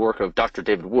the work of Dr.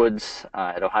 David Woods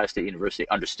at Ohio State University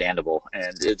understandable.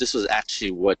 And this was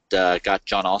actually what got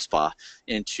John Allspaw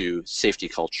into safety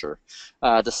culture.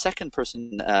 The second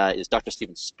person is Dr.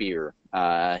 Stephen Spear.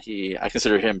 I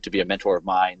consider him to be a mentor of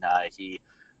mine. He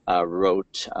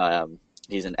wrote,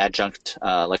 he's an adjunct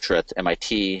lecturer at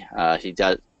MIT. He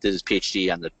did his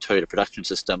PhD on the Toyota production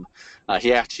system.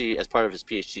 He actually, as part of his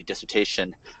PhD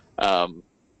dissertation,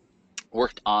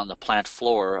 worked on the plant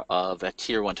floor of a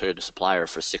tier 1 Toyota supplier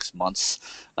for 6 months.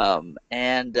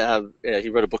 And he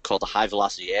wrote a book called The High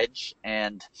Velocity Edge.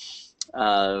 And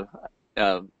Mick,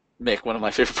 one of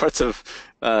my favorite parts of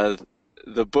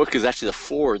the book is actually the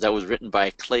foreword that was written by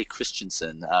Clay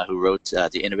Christensen, who wrote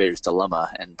The Innovator's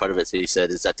Dilemma. And part of it, he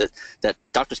said, is that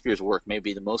Dr. Spear's work may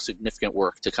be the most significant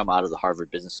work to come out of the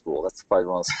Harvard Business School. That's probably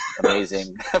the most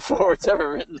amazing forewords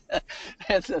ever written.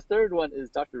 And the third one is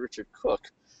Dr. Richard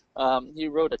Cook. He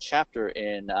wrote a chapter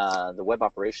in the web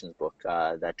operations book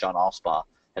that John Allspaw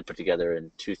had put together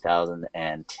in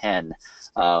 2010.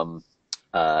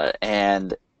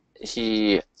 And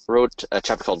he wrote a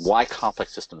chapter called Why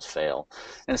Complex Systems Fail,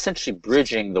 and essentially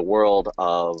bridging the world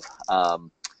of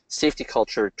safety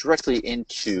culture directly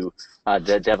into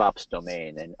the DevOps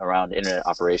domain and around internet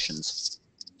operations.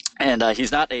 And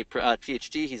he's not a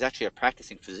PhD, he's actually a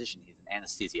practicing physician. He's an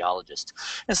anesthesiologist.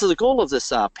 And so the goal of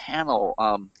this panel,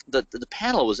 the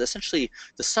panel was essentially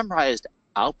the summarized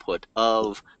output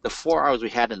of the 4 hours we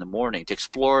had in the morning to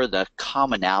explore the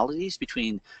commonalities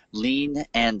between lean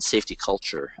and safety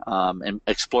culture, and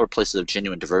explore places of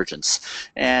genuine divergence.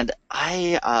 And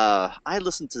I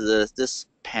listened to this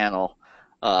panel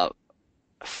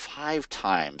 5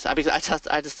 times. I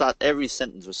just thought every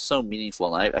sentence was so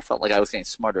meaningful, and I felt like I was getting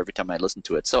smarter every time I listened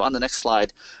to it. So on the next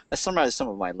slide, I summarized some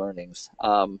of my learnings.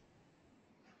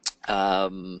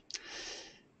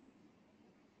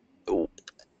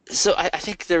 So I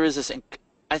think there is this.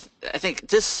 I think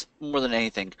this more than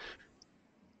anything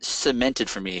cemented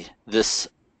for me this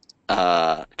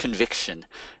conviction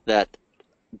that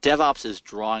DevOps is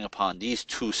drawing upon these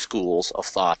 2 schools of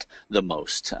thought the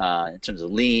most in terms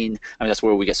of lean. I mean, that's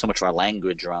where we get so much of our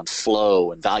language around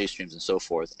flow and value streams and so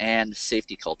forth, and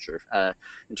safety culture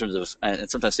in terms of, and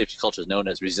sometimes safety culture is known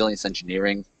as resilience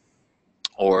engineering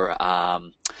or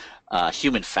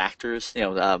human factors.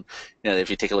 If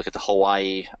you take a look at the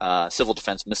Hawaii civil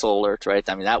defense missile alert, right?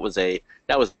 I mean, that was a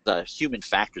human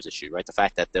factors issue, right? The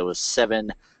fact that there was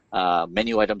 7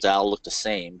 menu items that all looked the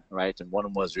same, right? And one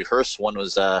of them was rehearse, one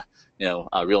was a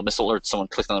real missile alert, someone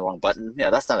clicked on the wrong button. Yeah,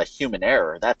 that's not a human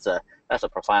error. That's a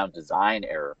profound design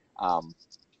error.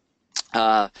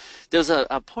 There's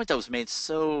a point that was made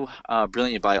so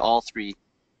brilliantly by all 3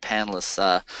 panelists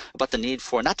about the need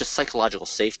for not just psychological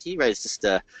safety, right? It's just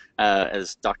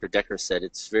as Dr. Decker said,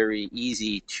 it's very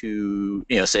easy to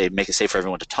say make it safe for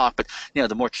everyone to talk, but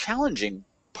the more challenging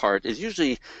part is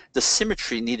usually the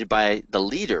symmetry needed by the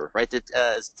leader, right? That,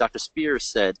 as Dr. Spears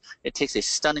said, it takes a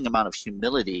stunning amount of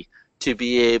humility to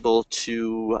be able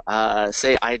to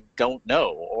say I don't know,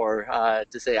 or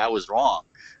to say I was wrong.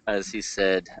 As he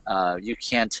said, you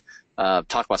can't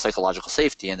talk about psychological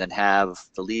safety and then have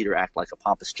the leader act like a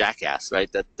pompous jackass, right?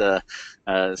 So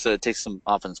it takes some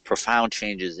often profound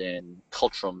changes in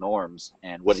cultural norms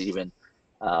and what even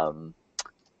the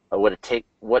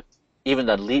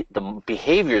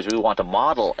behaviors we want to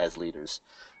model as leaders.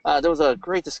 There was a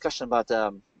great discussion about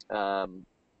the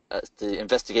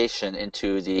investigation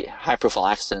into the high-profile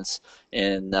accidents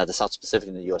in the South Pacific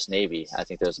in the U.S. Navy. I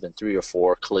think there's been 3 or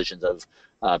 4 collisions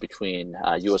between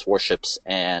U.S. warships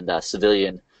and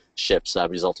civilian ships,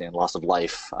 resulting in loss of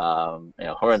life,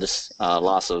 horrendous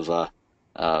loss of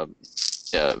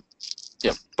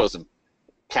both in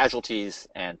casualties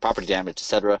and property damage,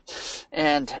 etc.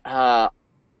 And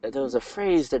there was a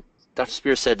phrase that Dr.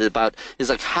 Spears said about is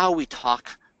like how we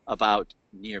talk about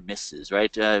near misses,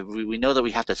 right? We know that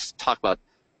we have to talk about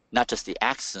not just the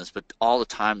accidents, but all the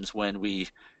times when we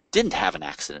didn't have an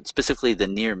accident, specifically the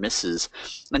near misses.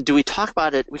 And do we talk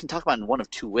about it? We can talk about it in one of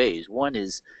 2 ways. One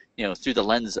is, through the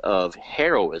lens of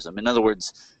heroism. In other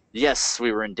words, yes,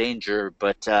 we were in danger,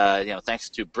 but thanks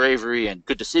to bravery and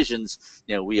good decisions,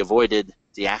 we avoided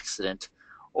the accident.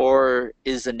 Or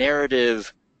is the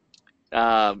narrative,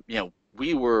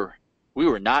 we were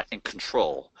not in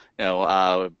control.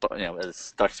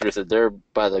 As Dr. Spears said, there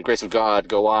by the grace of God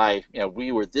go I.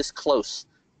 We were this close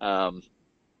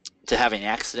to having an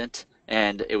accident,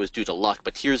 and it was due to luck.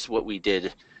 But here's what we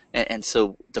did, and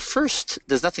so the first,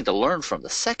 there's nothing to learn from. The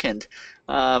second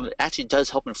actually does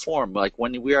help inform. Like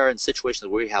when we are in situations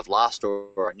where we have lost or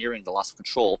are nearing the loss of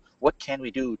control, what can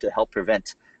we do to help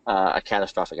prevent a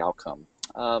catastrophic outcome?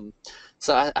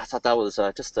 So I thought that was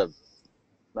just an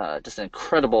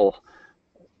incredible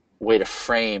way to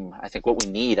frame, I think, what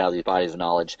we need out of these bodies of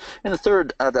knowledge. And the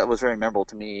third that was very memorable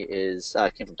to me is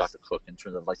came from Dr. Cook in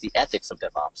terms of like the ethics of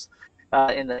DevOps.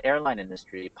 In the airline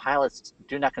industry, pilots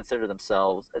do not consider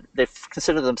themselves, they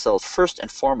consider themselves first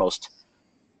and foremost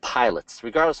pilots,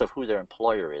 regardless of who their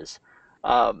employer is.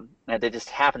 And they just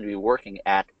happen to be working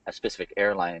at a specific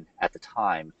airline at the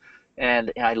time.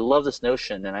 And I love this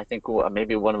notion, and I think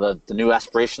maybe one of the new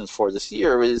aspirations for this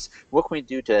year is what can we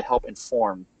do to help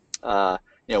inform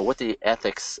what the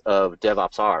ethics of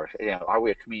DevOps are. Are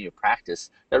we a community of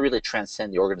practice that really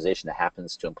transcend the organization that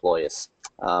happens to employ us?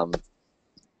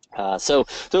 So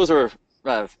those are,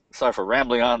 sorry for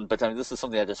rambling on, but this is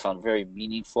something I just found very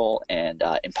meaningful and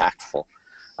impactful.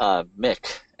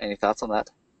 Mick, any thoughts on that?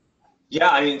 Yeah,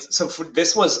 I mean, so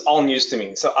this was all news to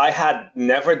me. So I had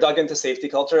never dug into safety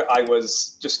culture. I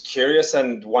was just curious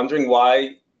and wondering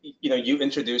why you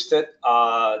introduced it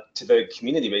to the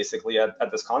community basically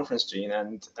at this conference, Gene,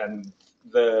 and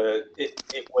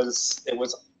it was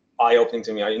eye-opening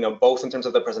to me. Both in terms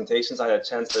of the presentations, I had a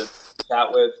chance to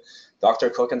chat with Dr.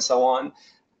 Cook and so on,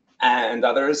 and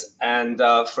others. And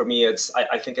for me,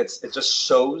 I think it just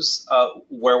shows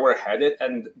where we're headed,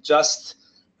 and just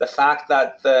the fact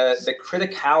that the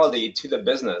criticality to the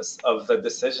business of the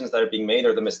decisions that are being made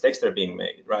or the mistakes that are being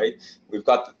made, right? We've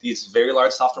got these very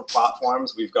large software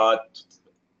platforms. We've got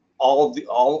all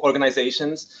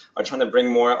organizations are trying to bring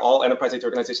more, all enterprise IT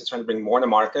organizations trying to bring more to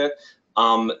market.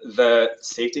 The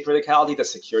safety criticality, the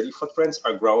security footprints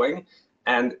are growing.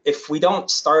 And if we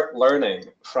don't start learning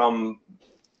from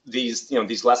these,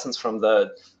 these lessons from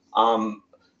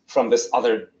from this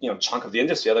other, chunk of the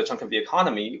industry, other chunk of the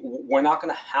economy, we're not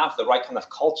going to have the right kind of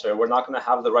culture. We're not going to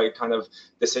have the right kind of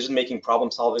decision-making,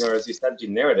 problem-solving, or as you said,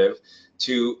 narrative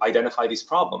to identify these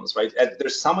problems, right?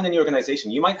 There's someone in your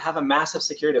organization. You might have a massive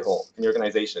security hole in your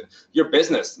organization. Your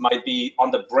business might be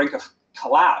on the brink of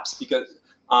collapse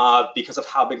because of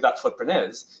how big that footprint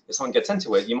is. If someone gets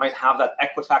into it, you might have that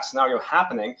Equifax scenario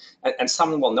happening, and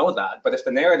someone will know that. But if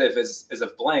the narrative is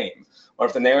of blame, or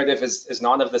if the narrative is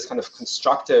not of this kind of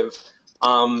constructive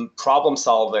problem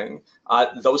solving,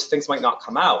 those things might not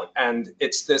come out. And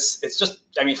it's just,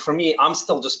 I mean, for me, I'm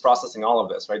still just processing all of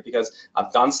this, right? Because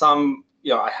I've done some,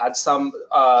 I had some,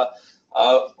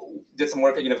 did some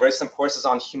work at university, some courses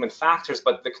on human factors,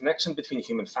 but the connection between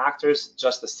human factors,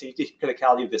 just the safety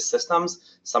criticality of the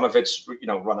systems, some of which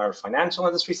run our financial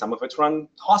industry, some of which run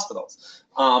hospitals,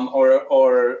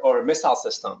 or missile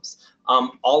systems.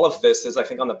 All of this is, I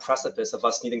think, on the precipice of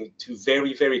us needing to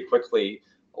very, very quickly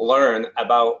learn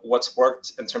about what's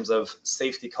worked in terms of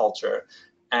safety culture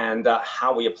and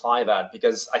how we apply that.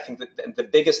 Because I think that the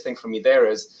biggest thing for me there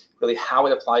is really how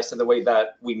it applies to the way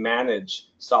that we manage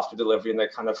software delivery and the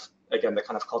kind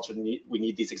of culture we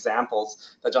need these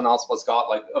examples that John Oswald's got,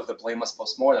 like of the blameless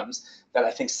postmortems, that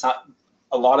I think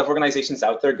a lot of organizations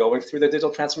out there going through the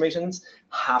digital transformations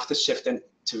have to shift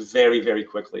into very, very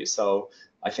quickly. So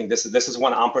I think this is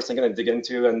one I'm personally going to dig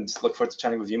into and look forward to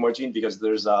chatting with you more, Gene, because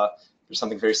there's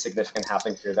something very significant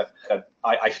happening here that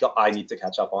I feel I need to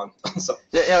catch up on. So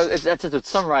that's to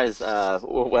summarize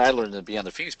what I learned in the Beyond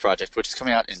the Phoenix project, which is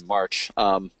coming out in March.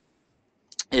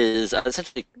 Is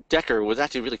essentially Decker was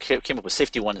actually really came up with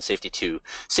safety 1 and safety 2.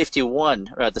 Safety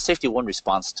 1, the safety 1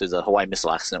 response to the Hawaii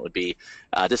missile accident would be,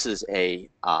 this is a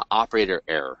operator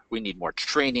error. We need more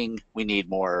training. We need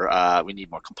more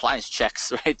compliance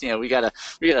checks, right? We gotta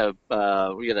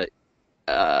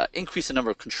increase the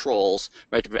number of controls,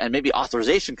 right, and maybe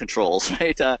authorization controls,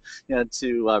 right,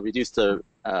 to reduce the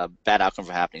bad outcome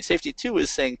from happening. Safety 2 is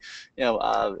saying,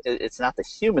 it's not the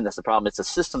human that's the problem; it's the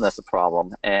system that's the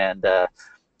problem, and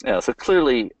so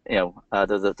clearly,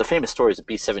 the famous stories of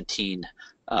B-17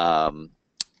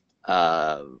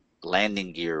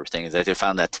 landing gear things that they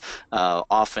found that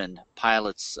often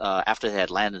pilots, after they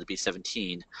had landed the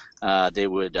B-17, they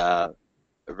would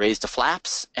raise the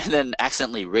flaps and then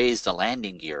accidentally raise the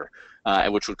landing gear,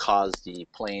 which would cause the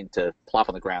plane to plop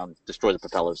on the ground, destroy the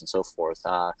propellers, and so forth.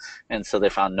 And so they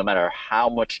found no matter how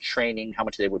much training, how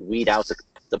much they would weed out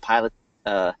the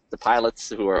pilots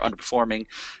who are underperforming,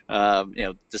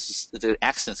 the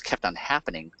accidents kept on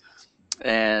happening,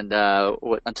 and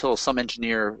until some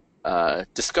engineer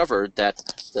discovered that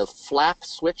the flap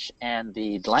switch and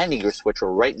the landing gear switch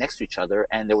were right next to each other,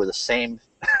 and they were the same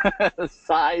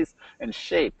size and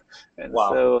shape. And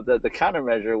wow. So the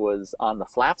countermeasure was on the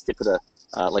flaps. They put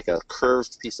like a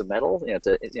curved piece of metal,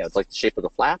 it's like the shape of the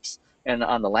flaps. And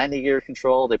on the landing gear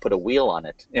control, they put a wheel on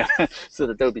it, so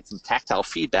that there would be some tactile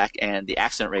feedback, and the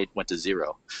accident rate went to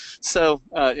 0. So,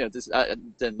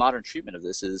 the modern treatment of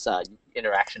this is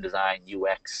interaction design,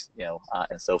 UX,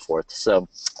 and so forth. So,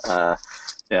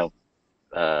 it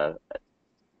was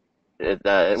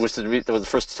the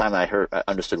first time I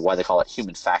understood why they call it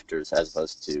human factors as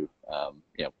opposed to,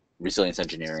 resilience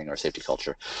engineering or safety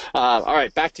culture. All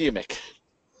right, back to you, Mick.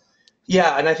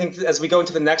 Yeah, and I think as we go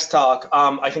into the next talk,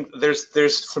 I think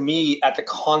there's for me at the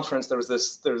conference there was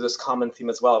this common theme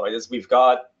as well, right? Is there's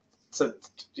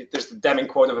the Deming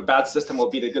quote of a bad system will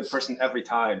beat a good person every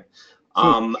time,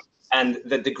 and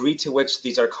the degree to which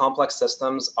these are complex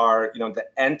systems are, the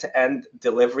end-to-end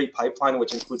delivery pipeline,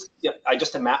 which includes, I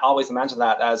just always imagine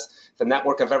that as the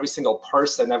network of every single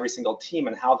person, every single team,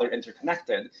 and how they're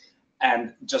interconnected,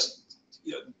 and just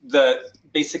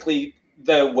basically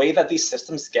the way that these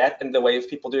systems get in the way of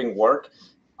people doing work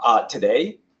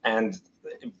today, and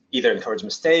either encourage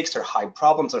mistakes or hide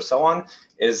problems or so on,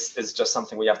 is just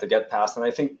something we have to get past. And I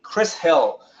think Chris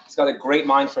Hill has got a great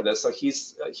mind for this. So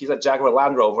he's at Jaguar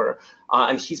Land Rover,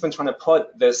 and he's been trying to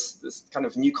put this kind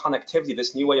of new connectivity,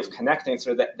 this new way of connecting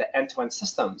sort of the end-to-end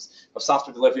systems of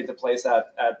software delivery into place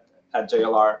at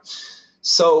JLR.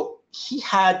 So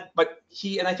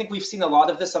and I think we've seen a lot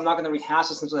of this. I'm not going to rehash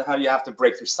this into how you have to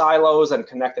break through silos and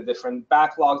connect the different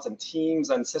backlogs and teams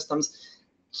and systems.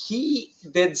 He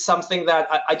did something that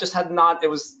I just had not,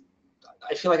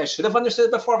 I feel like I should have understood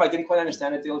it before, but I didn't quite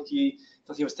understand it till he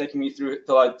was taking me through,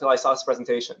 till I saw his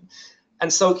presentation.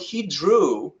 And so he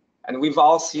drew, and we've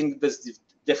all seen this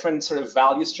different sort of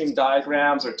value stream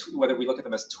diagrams, or whether we look at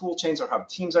them as tool chains or how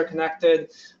teams are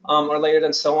connected or layered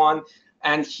and so on.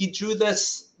 And he drew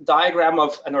this diagram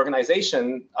of an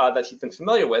organization that he'd been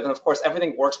familiar with. And of course,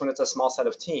 everything works when it's a small set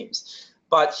of teams.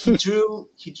 But he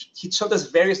showed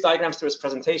us various diagrams through his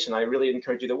presentation. I really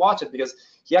encourage you to watch it, because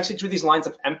he actually drew these lines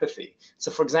of empathy. So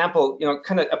for example,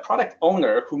 kind of a product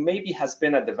owner who maybe has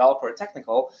been a developer or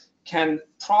technical can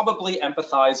probably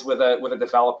empathize with a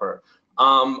developer.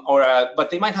 But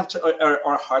they might have to,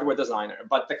 or a hardware designer.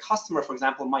 But the customer, for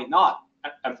example, might not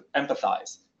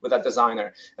empathize with that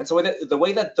designer. And so the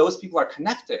way that those people are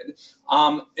connected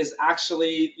is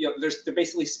actually, they're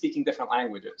basically speaking different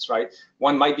languages, right?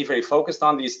 One might be very focused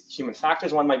on these human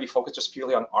factors, one might be focused just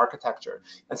purely on architecture.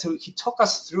 And so he took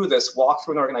us through this walk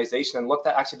through an organization and looked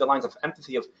at actually the lines of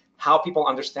empathy of how people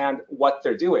understand what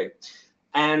they're doing.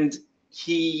 And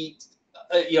he,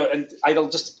 and I'll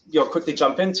just quickly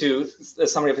jump into the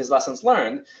summary of his lessons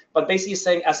learned, but basically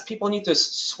saying as people need to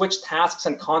switch tasks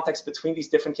and context between these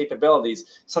different capabilities,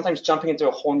 sometimes jumping into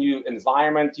a whole new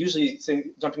environment, usually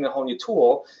jumping into a whole new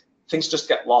tool, things just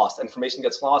get lost, information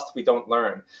gets lost, we don't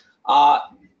learn.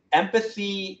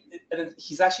 Empathy, and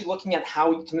he's actually looking at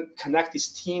how we can connect these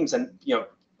teams, and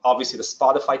obviously the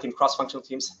Spotify team, cross-functional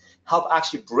teams, help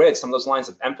actually bridge some of those lines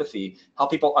of empathy, help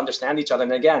people understand each other.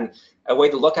 And again, a way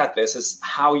to look at this is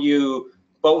how you,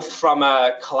 both from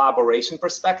a collaboration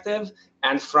perspective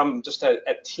and from just a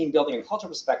team building and culture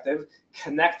perspective,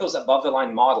 connect those above the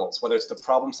line models, whether it's to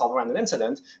problem solve around an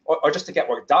incident or just to get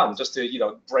work done, just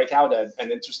to break out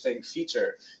an interesting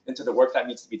feature into the work that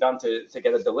needs to be done to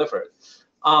get it delivered.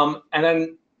 And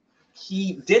then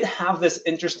he did have this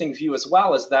interesting view as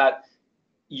well, is that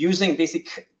using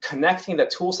basically connecting the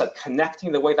tool set,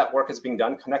 connecting the way that work is being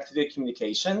done, connecting the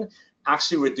communication,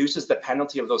 actually reduces the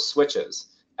penalty of those switches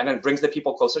and then brings the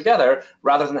people closer together,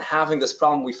 rather than having this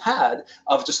problem we've had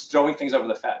of just throwing things over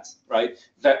the fence, right?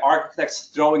 The architects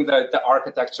throwing the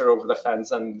architecture over the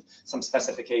fence and some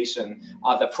specification,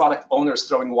 the product owners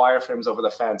throwing wireframes over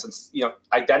the fence, and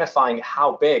identifying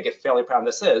how big a failure pattern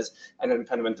this is and then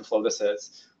impediment to flow this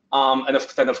is.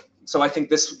 So I think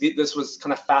this was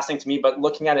kind of fascinating to me, but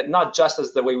looking at it not just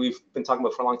as the way we've been talking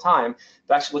about for a long time,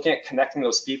 but actually looking at connecting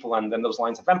those people and then those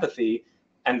lines of empathy,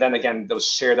 and then again those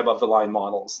shared above the line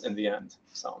models in the end.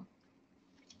 So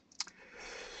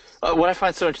what I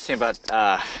find so interesting about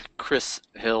Chris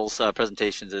Hill's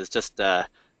presentations is just the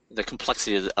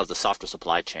complexity of the software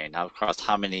supply chain, across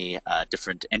how many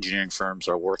different engineering firms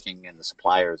are working, and the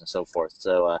suppliers and so forth.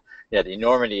 So yeah, the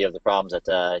enormity of the problems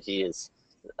that he is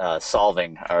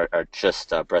solving are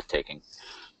just breathtaking.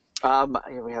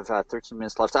 We have 13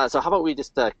 minutes left. So how about we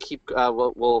just keep?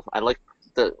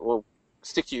 We'll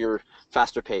stick to your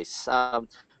faster pace.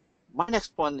 My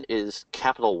next one is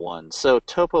Capital One. So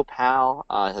Topo Pal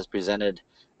has presented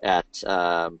at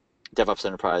DevOps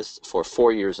Enterprise for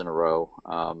 4 years in a row,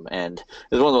 and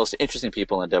is one of the most interesting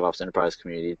people in the DevOps Enterprise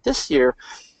community. This year,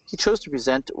 he chose to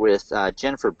present with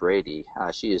Jennifer Brady.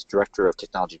 She is Director of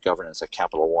Technology Governance at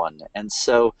Capital One. And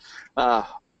so what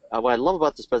I love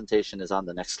about this presentation is on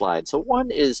the next slide. So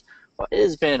one is, it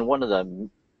has been one of the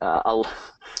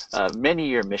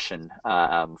many-year mission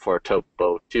for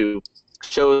Topo to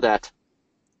show that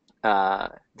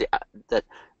that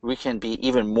we can be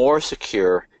even more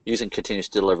secure using continuous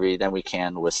delivery than we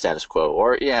can with status quo,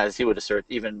 or as he would assert,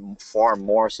 even far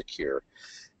more secure.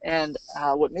 And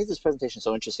what made this presentation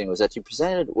so interesting was that he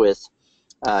presented with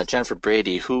Jennifer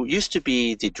Brady, who used to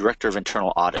be the Director of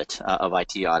Internal Audit of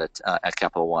IT Audit at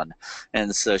Capital One.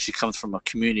 And so she comes from a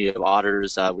community of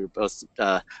auditors. We were both,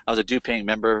 I was a due-paying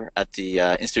member at the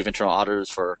Institute of Internal Auditors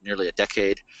for nearly a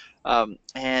decade.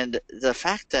 And the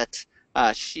fact that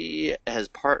she has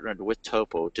partnered with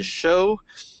Topo to show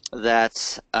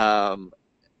that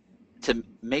to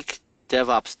make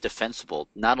DevOps defensible,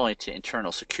 not only to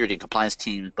internal security and compliance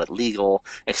teams, but legal,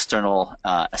 external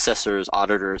assessors,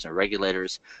 auditors, and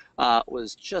regulators,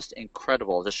 was just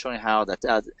incredible. Just showing how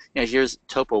that, here's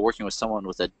Topo working with someone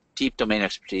with a deep domain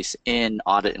expertise in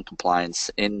audit and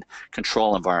compliance, in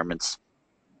control environments,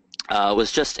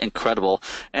 was just incredible.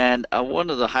 And one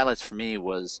of the highlights for me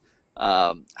was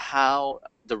how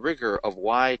the rigor of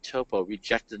why Topo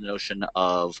rejected the notion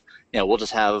of, we'll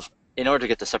just have in order to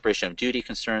get the separation of duty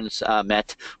concerns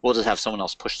met, we'll just have someone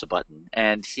else push the button.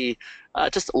 And he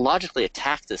just logically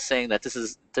attacked this, saying that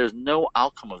there's no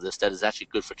outcome of this that is actually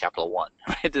good for Capital One.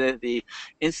 Right? The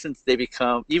instant they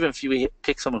become, even if you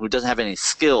pick someone who doesn't have any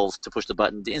skills to push the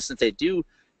button, the instant they do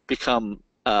become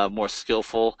more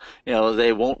skillful,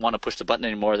 they won't want to push the button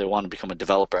anymore. They want to become a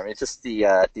developer. I mean, it's just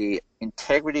the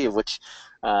integrity of which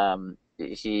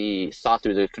he thought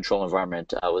through the control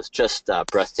environment was just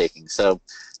breathtaking. So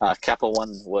Capital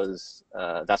One was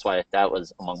that's why that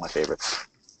was among my favorites.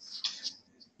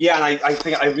 Yeah, and I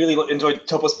think I really enjoyed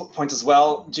Topo's point as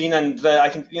well, Gene. And I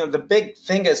think the big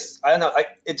thing is, I don't know,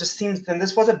 it just seems, and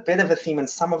this was a bit of a theme in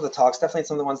some of the talks, definitely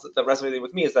some of the ones that resonated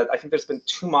with me, is that I think there's been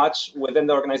too much within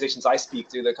the organizations I speak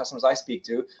to, the customers I speak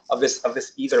to, of this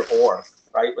either or,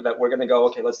 right? That we're going to go,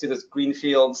 okay, let's do this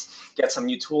greenfields, get some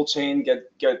new tool chain,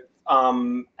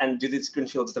 and do this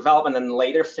greenfields development, and then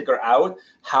later figure out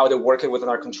how to work it within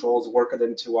our controls, work it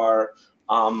into our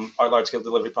large-scale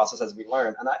delivery process as we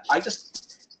learn. And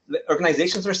the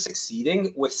organizations are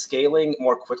succeeding with scaling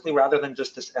more quickly rather than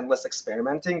just this endless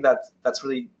experimenting. That's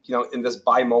really in this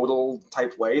bimodal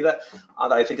type way that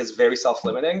I think is very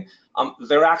self-limiting.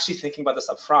 They're actually thinking about this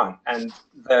up front, and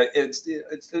it's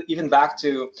even back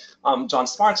to John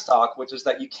Smart's talk, which is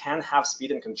that you can have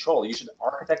speed and control. You should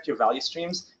architect your value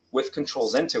streams with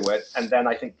controls into it, and then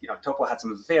I think Topo had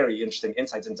some very interesting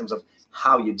insights in terms of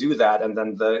how you do that, and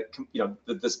then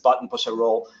this button push and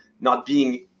roll not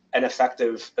being an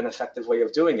effective way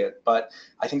of doing it. But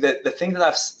I think that the thing that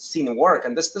I've seen work,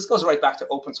 and this goes right back to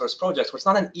open source projects, where it's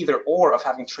not an either or of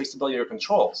having traceability of your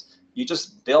controls. You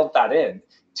just build that in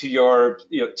to your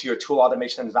tool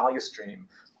automation and value stream,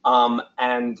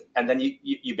 and then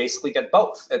you basically get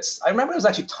both. I remember it was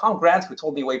actually Tom Grant who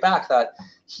told me way back that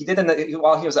he did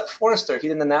while he was at Forrester, he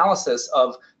did an analysis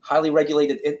of highly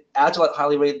regulated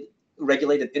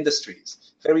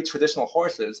industries, very traditional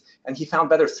horses, and he found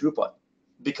better throughput,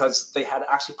 because they had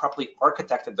actually properly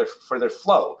architected for their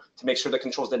flow to make sure the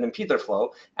controls didn't impede their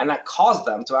flow, and that caused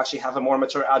them to actually have a more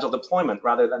mature agile deployment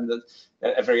rather than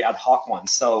a very ad hoc one.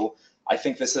 So I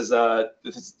think this is the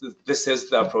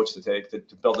approach to take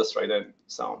to build this right in.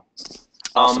 So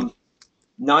awesome.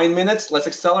 9 minutes. Let's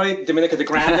accelerate. Dominica de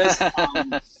Grandes.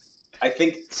 I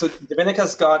think so.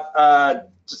 Dominica's got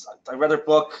I read her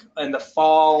book in the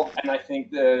fall, and I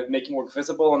think the Making Work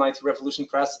Visible on IT Revolution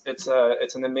Press. It's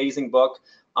an amazing book.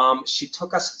 She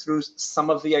took us through some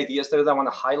of the ideas there that I want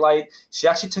to highlight. She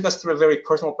actually took us through a very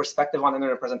personal perspective on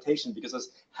internet presentation, because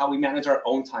it's how we manage our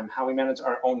own time, how we manage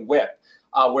our own WIP.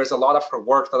 Whereas a lot of her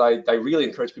work that I really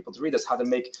encourage people to read is how to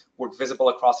make work visible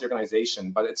across the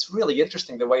organization. But it's really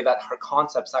interesting the way that her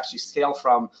concepts actually scale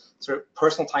from sort of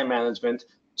personal time management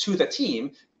to the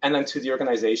team and then to the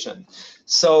organization.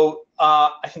 So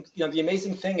I think the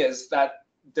amazing thing is that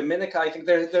Dominica, I think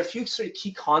there are a few sort of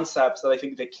key concepts that I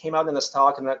think that came out in this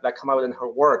talk and that come out in her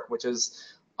work, which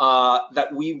is that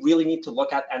we really need to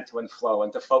look at end-to-end flow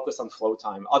and to focus on flow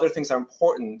time. Other things are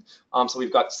important. So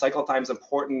we've got cycle times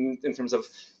important in terms of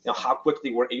how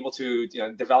quickly we're able to,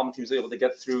 development teams are able to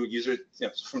get through user,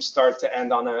 from start to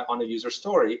end on a user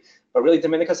story. But really,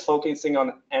 Dominica's focusing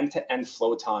on end-to-end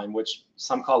flow time, which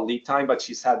some call lead time. But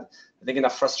she's had, I think,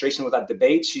 enough frustration with that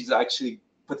debate. She's actually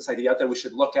put this idea out there. We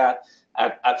should look at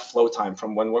flow time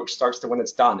from when work starts to when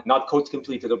it's done, not code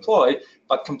complete to deploy,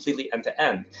 but completely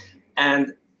end-to-end.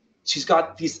 And she's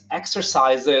got these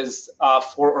exercises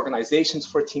for organizations,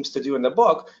 for teams to do in the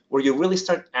book, where you really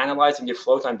start analyzing your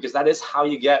flow time, because that is how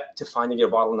you get to finding your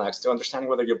bottlenecks, to understanding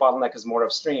whether your bottleneck is more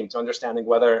upstream, to understanding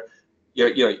whether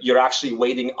you're actually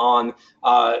waiting on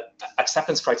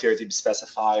acceptance criteria to be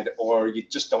specified, or you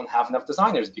just don't have enough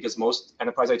designers, because most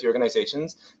enterprise IT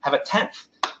organizations have 1/10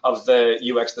 of the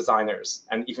UX designers,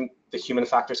 and even the human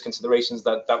factors considerations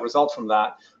that result from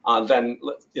that, then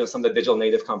some of the digital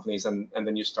native companies and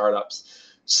the new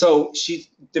startups. So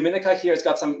Dominica here has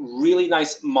got some really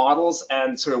nice models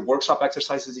and sort of workshop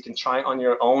exercises you can try on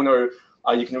your own, or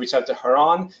you can reach out to her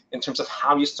on, in terms of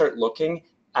how you start looking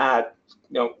at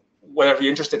whatever you're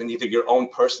interested in, either your own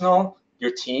personal, your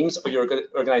teams, or your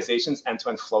organization's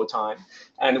end-to-end flow time.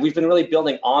 And we've been really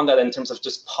building on that in terms of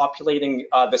just populating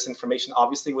this information,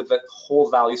 obviously, with the whole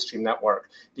value stream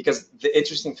network. Because the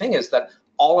interesting thing is that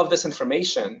all of this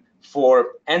information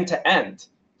for end-to-end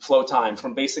flow time,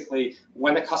 from basically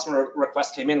when a customer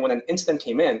request came in, when an incident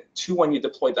came in, to when you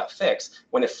deployed that fix,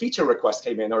 when a feature request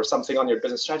came in or something on your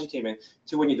business strategy came in,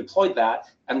 to when you deployed that,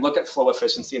 and look at flow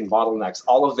efficiency and bottlenecks.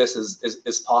 All of this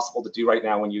is possible to do right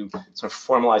now when you sort of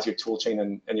formalize your tool chain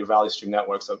and your value stream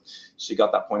network. So she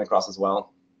got that point across as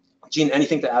well. Gene,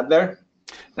 anything to add there?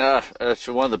 She's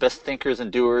one of the best thinkers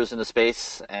and doers in the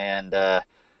space, and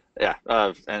Yeah,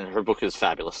 and her book is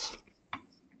fabulous.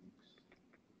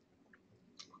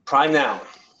 Prime now.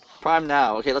 Prime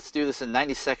now. Okay, let's do this in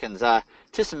 90 seconds.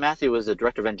 Tristan Matthew was the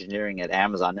director of engineering at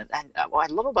Amazon, and what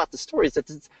I love about the story is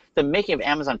that the making of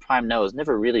Amazon Prime Now has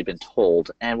never really been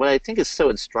told. And what I think is so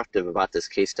instructive about this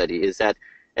case study is that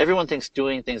everyone thinks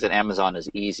doing things at Amazon is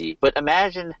easy, but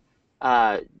imagine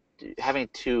uh, having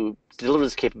to deliver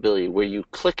this capability where you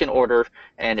click an order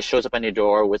and it shows up on your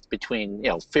door with between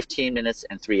 15 minutes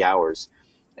and 3 hours,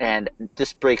 and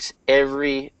this breaks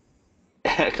every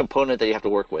component that you have to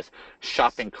work with: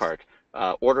 shopping cart,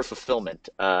 order fulfillment.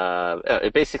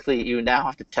 Basically, you now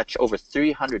have to touch over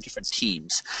 300 different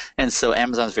teams. And so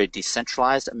Amazon is very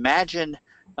decentralized. Imagine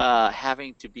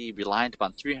having to be reliant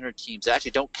upon 300 teams that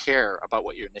actually don't care about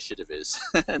what your initiative is.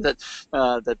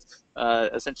 that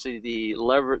essentially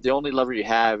the only lever you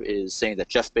have is saying that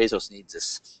Jeff Bezos needs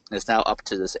this. And it's now up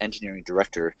to this engineering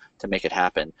director to make it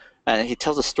happen. And he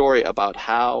tells a story about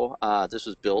how this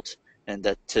was built, and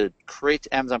that to create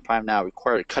Amazon Prime Now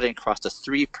required cutting across the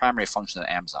three primary functions of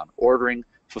Amazon: ordering,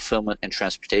 fulfillment, and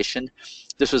transportation.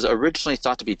 This was originally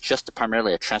thought to be just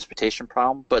primarily a transportation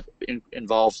problem, but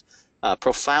involved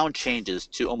profound changes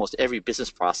to almost every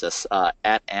business process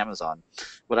at Amazon.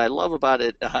 What I love about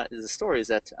it is the story is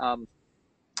that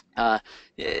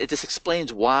it just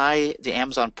explains why the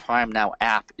Amazon Prime Now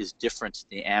app is different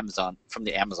from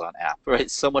the Amazon app, right?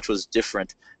 So much was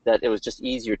different that it was just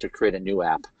easier to create a new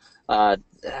app. Uh,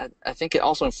 I think it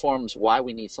also informs why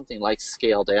we need something like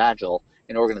Scaled Agile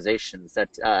in organizations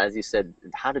that, as you said,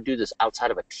 how to do this outside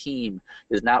of a team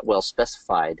is not well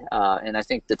specified. And I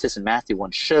think the Tristan Matthew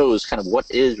one shows kind of what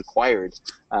is required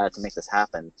to make this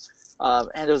happen. And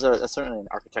there was certainly an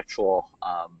architectural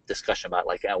discussion about,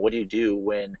 like, what do you do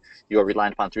when you're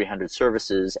reliant upon 300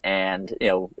 services and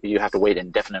you have to wait an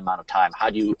indefinite amount of time? How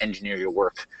do you engineer your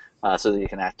work so that you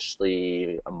can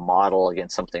actually model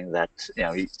against something that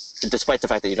despite the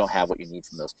fact that you don't have what you need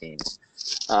from those teams?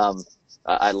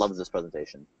 I love this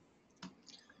presentation.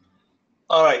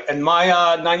 All right, and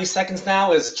my 90 seconds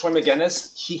now is Troy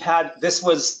McGinnis. He had this.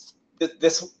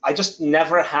 I just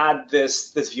never had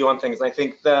this view on things. I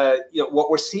think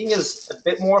what we're seeing is a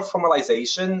bit more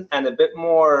formalization and a bit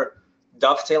more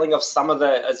dovetailing of some of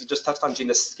the, as you just touched on, Gene,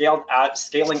 the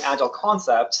scaling agile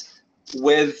concepts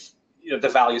with the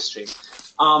value stream.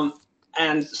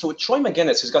 And so with Troy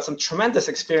McGinnis, who's got some tremendous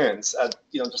experience at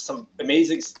just some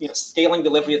amazing scaling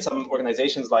delivery at some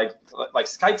organizations like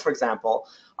Skype, for example,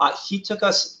 he took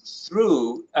us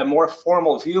through a more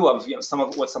formal view of some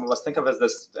of what some of us think of as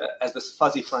this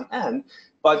fuzzy front end,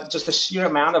 but just the sheer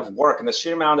amount of work and the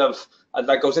sheer amount of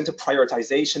that goes into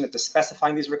prioritization, into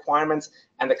specifying these requirements,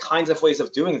 and the kinds of ways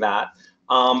of doing that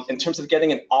in terms of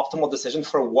getting an optimal decision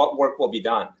for what work will be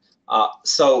done.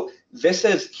 So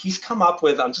he's come up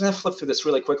with, I'm just going to flip through this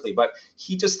really quickly, but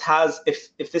he just has,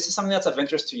 if this is something that's of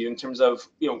interest to you in terms of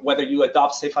whether you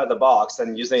adopt safe out of the box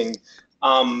and using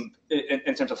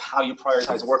in terms of how you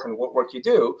prioritize work and what work you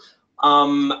do,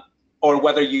 or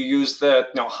whether you use the,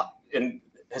 in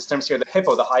his terms here, the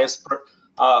HIPPO, the highest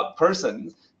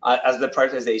person, as the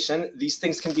prioritization, these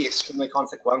things can be extremely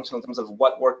consequential in terms of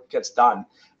what work gets done.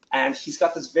 And he's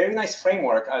got this very nice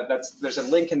framework. There's a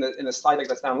link in the slide deck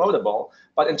that's downloadable.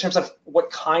 But in terms of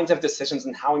what kinds of decisions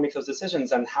and how we make those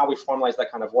decisions and how we formalize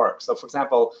that kind of work. So, for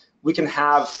example, we can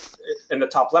have in the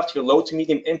top left here low to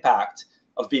medium impact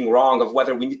of being wrong, of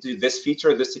whether we need to do this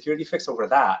feature, this security fix over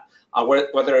that.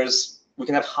 Whether we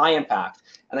can have high impact.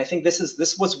 And I think this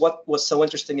was what was so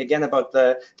interesting again about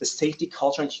the safety,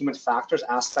 culture, and human factors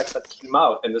aspects that came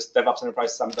out in this DevOps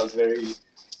Enterprise Summit. That was very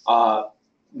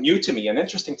new to me and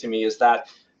interesting to me, is that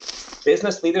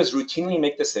business leaders routinely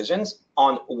make decisions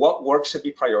on what work should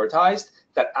be prioritized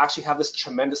that actually have this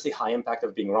tremendously high impact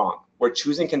of being wrong, where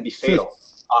choosing can be fatal.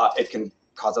 It can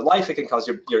cause a life, it can cause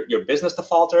your business to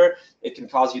falter, it can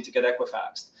cause you to get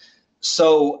Equifaxed.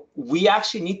 So we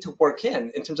actually need to work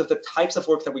in terms of the types of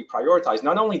work that we prioritize.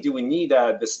 Not only do we need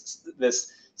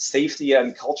this safety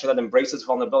and culture that embraces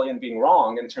vulnerability and being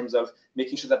wrong in terms of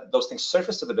making sure that those things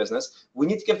surface to the business, we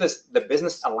need to give the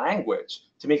business a language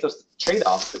to make those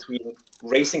trade-offs between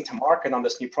racing to market on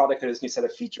this new product or this new set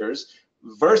of features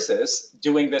versus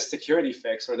doing this security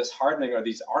fix or this hardening or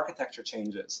these architecture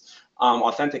changes,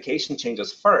 authentication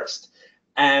changes first.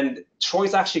 And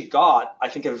Troy's actually got, I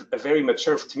think, a very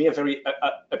mature, to me, a very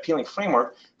appealing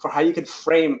framework for how you could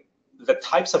frame the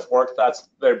types of work that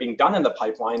are being done in the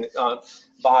pipeline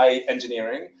by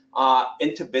engineering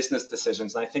into business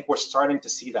decisions. And I think we're starting to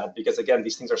see that because, again,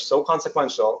 these things are so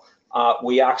consequential.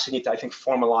 We actually need to, I think,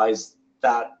 formalize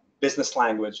that business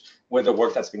language with the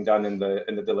work that's being done in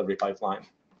the delivery pipeline.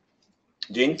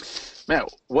 Gene? Man,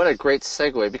 what a great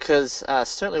segue, because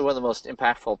certainly one of the most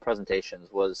impactful presentations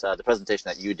was the presentation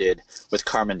that you did with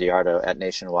Carmen Diardo at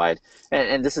Nationwide.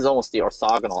 And this is almost the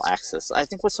orthogonal axis. I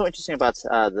think what's so interesting about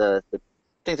the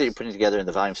things that you're putting together in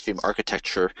the volume stream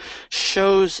architecture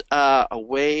shows a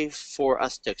way for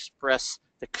us to express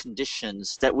the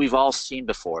conditions that we've all seen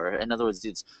before. In other words,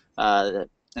 it's,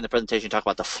 in the presentation, you talk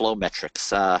about the flow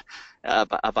metrics,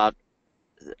 about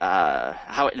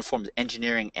how it informs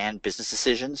engineering and business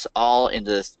decisions, all in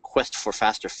the quest for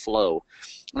faster flow.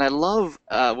 And I love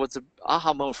what's an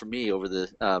aha moment for me over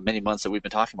the many months that we've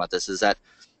been talking about this is that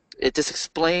it just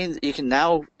explains, you can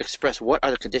now express what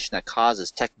are the conditions that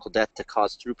causes technical debt to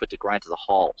cause throughput to grind to the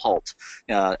halt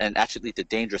and actually lead to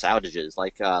dangerous outages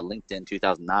like LinkedIn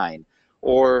 2009,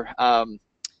 or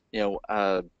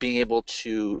being able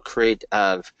to create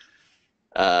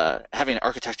having an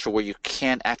architecture where you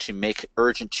can actually make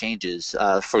urgent changes.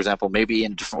 For example, maybe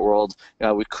in a different world,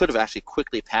 we could have actually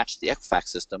quickly patched the Equifax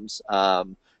systems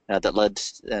that led,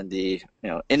 and the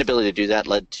inability to do that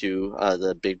led to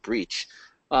the big breach.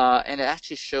 And it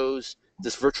actually shows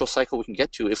this virtual cycle we can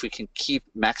get to if we can keep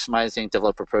maximizing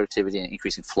developer productivity and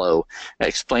increasing flow,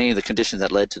 explaining the conditions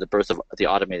that led to the birth of the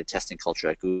automated testing culture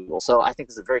at Google. So I think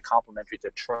this is very complimentary to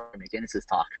Troy McGinnis's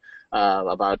talk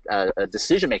about a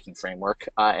decision-making framework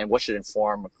and what should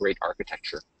inform great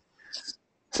architecture.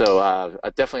 So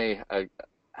definitely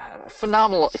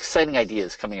phenomenal, exciting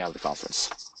ideas coming out of the conference.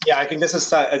 Yeah, I think this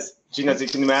is, as Gene, as you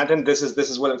can imagine, this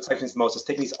is what excites me the most, is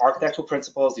taking these architectural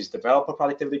principles, these developer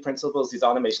productivity principles, these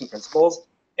automation principles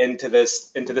into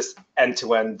this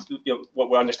end-to-end, what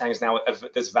we're understanding is now of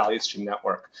this value stream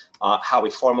network, how we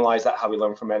formalize that, how we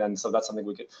learn from it, and so that's something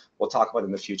we'll talk about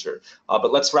in the future.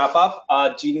 But let's wrap up.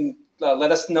 Gene,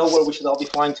 let us know where we should all be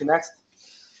flying to next.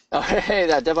 Hey,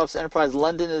 DevOps Enterprise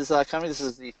London is coming. This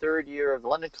is the third year of the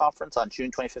London conference on June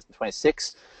 25th and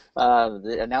 26th.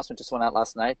 The announcement just went out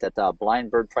last night that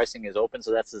blind bird pricing is open,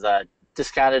 so that's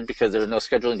discounted because there are no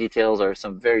scheduling details or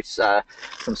some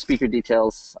speaker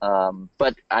details.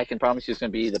 But I can promise you it's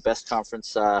going to be the best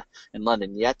conference in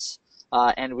London yet.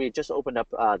 And we just opened up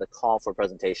the call for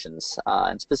presentations.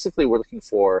 And specifically, we're looking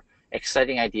for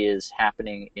exciting ideas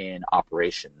happening in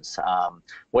operations.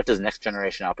 What does next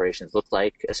generation operations look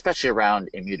like, especially around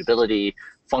immutability,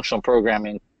 functional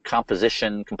programming,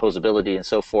 composition, composability, and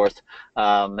so forth.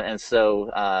 And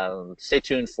so stay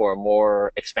tuned for a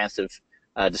more expansive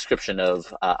description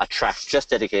of a track just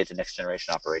dedicated to next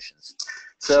generation operations.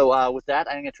 So with that,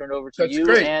 I'm going to turn it over to you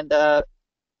and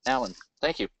Alan.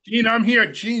 Thank you. Gene, I'm here.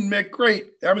 Gene, Mick,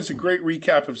 great. That was a great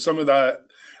recap of some of the,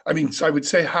 I would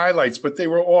say highlights, but they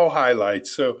were all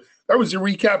highlights. So that was a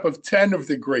recap of 10 of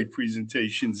the great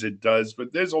presentations it does,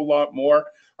 but there's a lot more.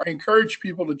 I encourage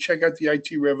people to check out the IT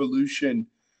Revolution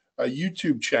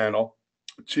YouTube channel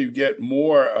to get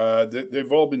more.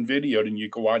 They've all been videoed and you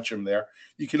can watch them there.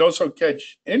 You can also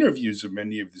catch interviews of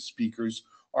many of the speakers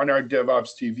on our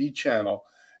DevOps TV channel,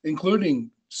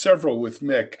 including several with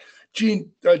Mick.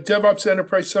 Gene, DevOps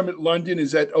Enterprise Summit London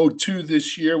is at O2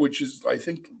 this year, which is, I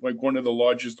think, like one of the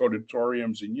largest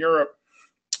auditoriums in Europe.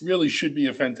 Really should be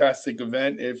a fantastic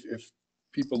event if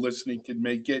people listening can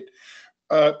make it.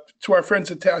 To our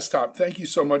friends at TaskTop, thank you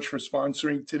so much for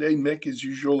sponsoring today. Mick, as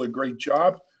usual, a great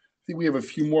job. I think we have a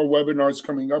few more webinars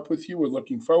coming up with you. We're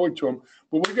looking forward to them.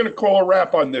 But we're going to call a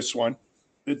wrap on this one.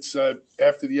 It's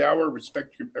after the hour.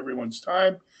 Respect everyone's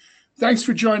time. Thanks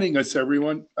for joining us,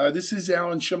 everyone. This is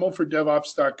Alan Schimmel for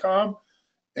DevOps.com,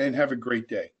 and have a great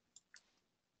day.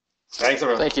 Thanks,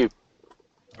 everyone. Thank you.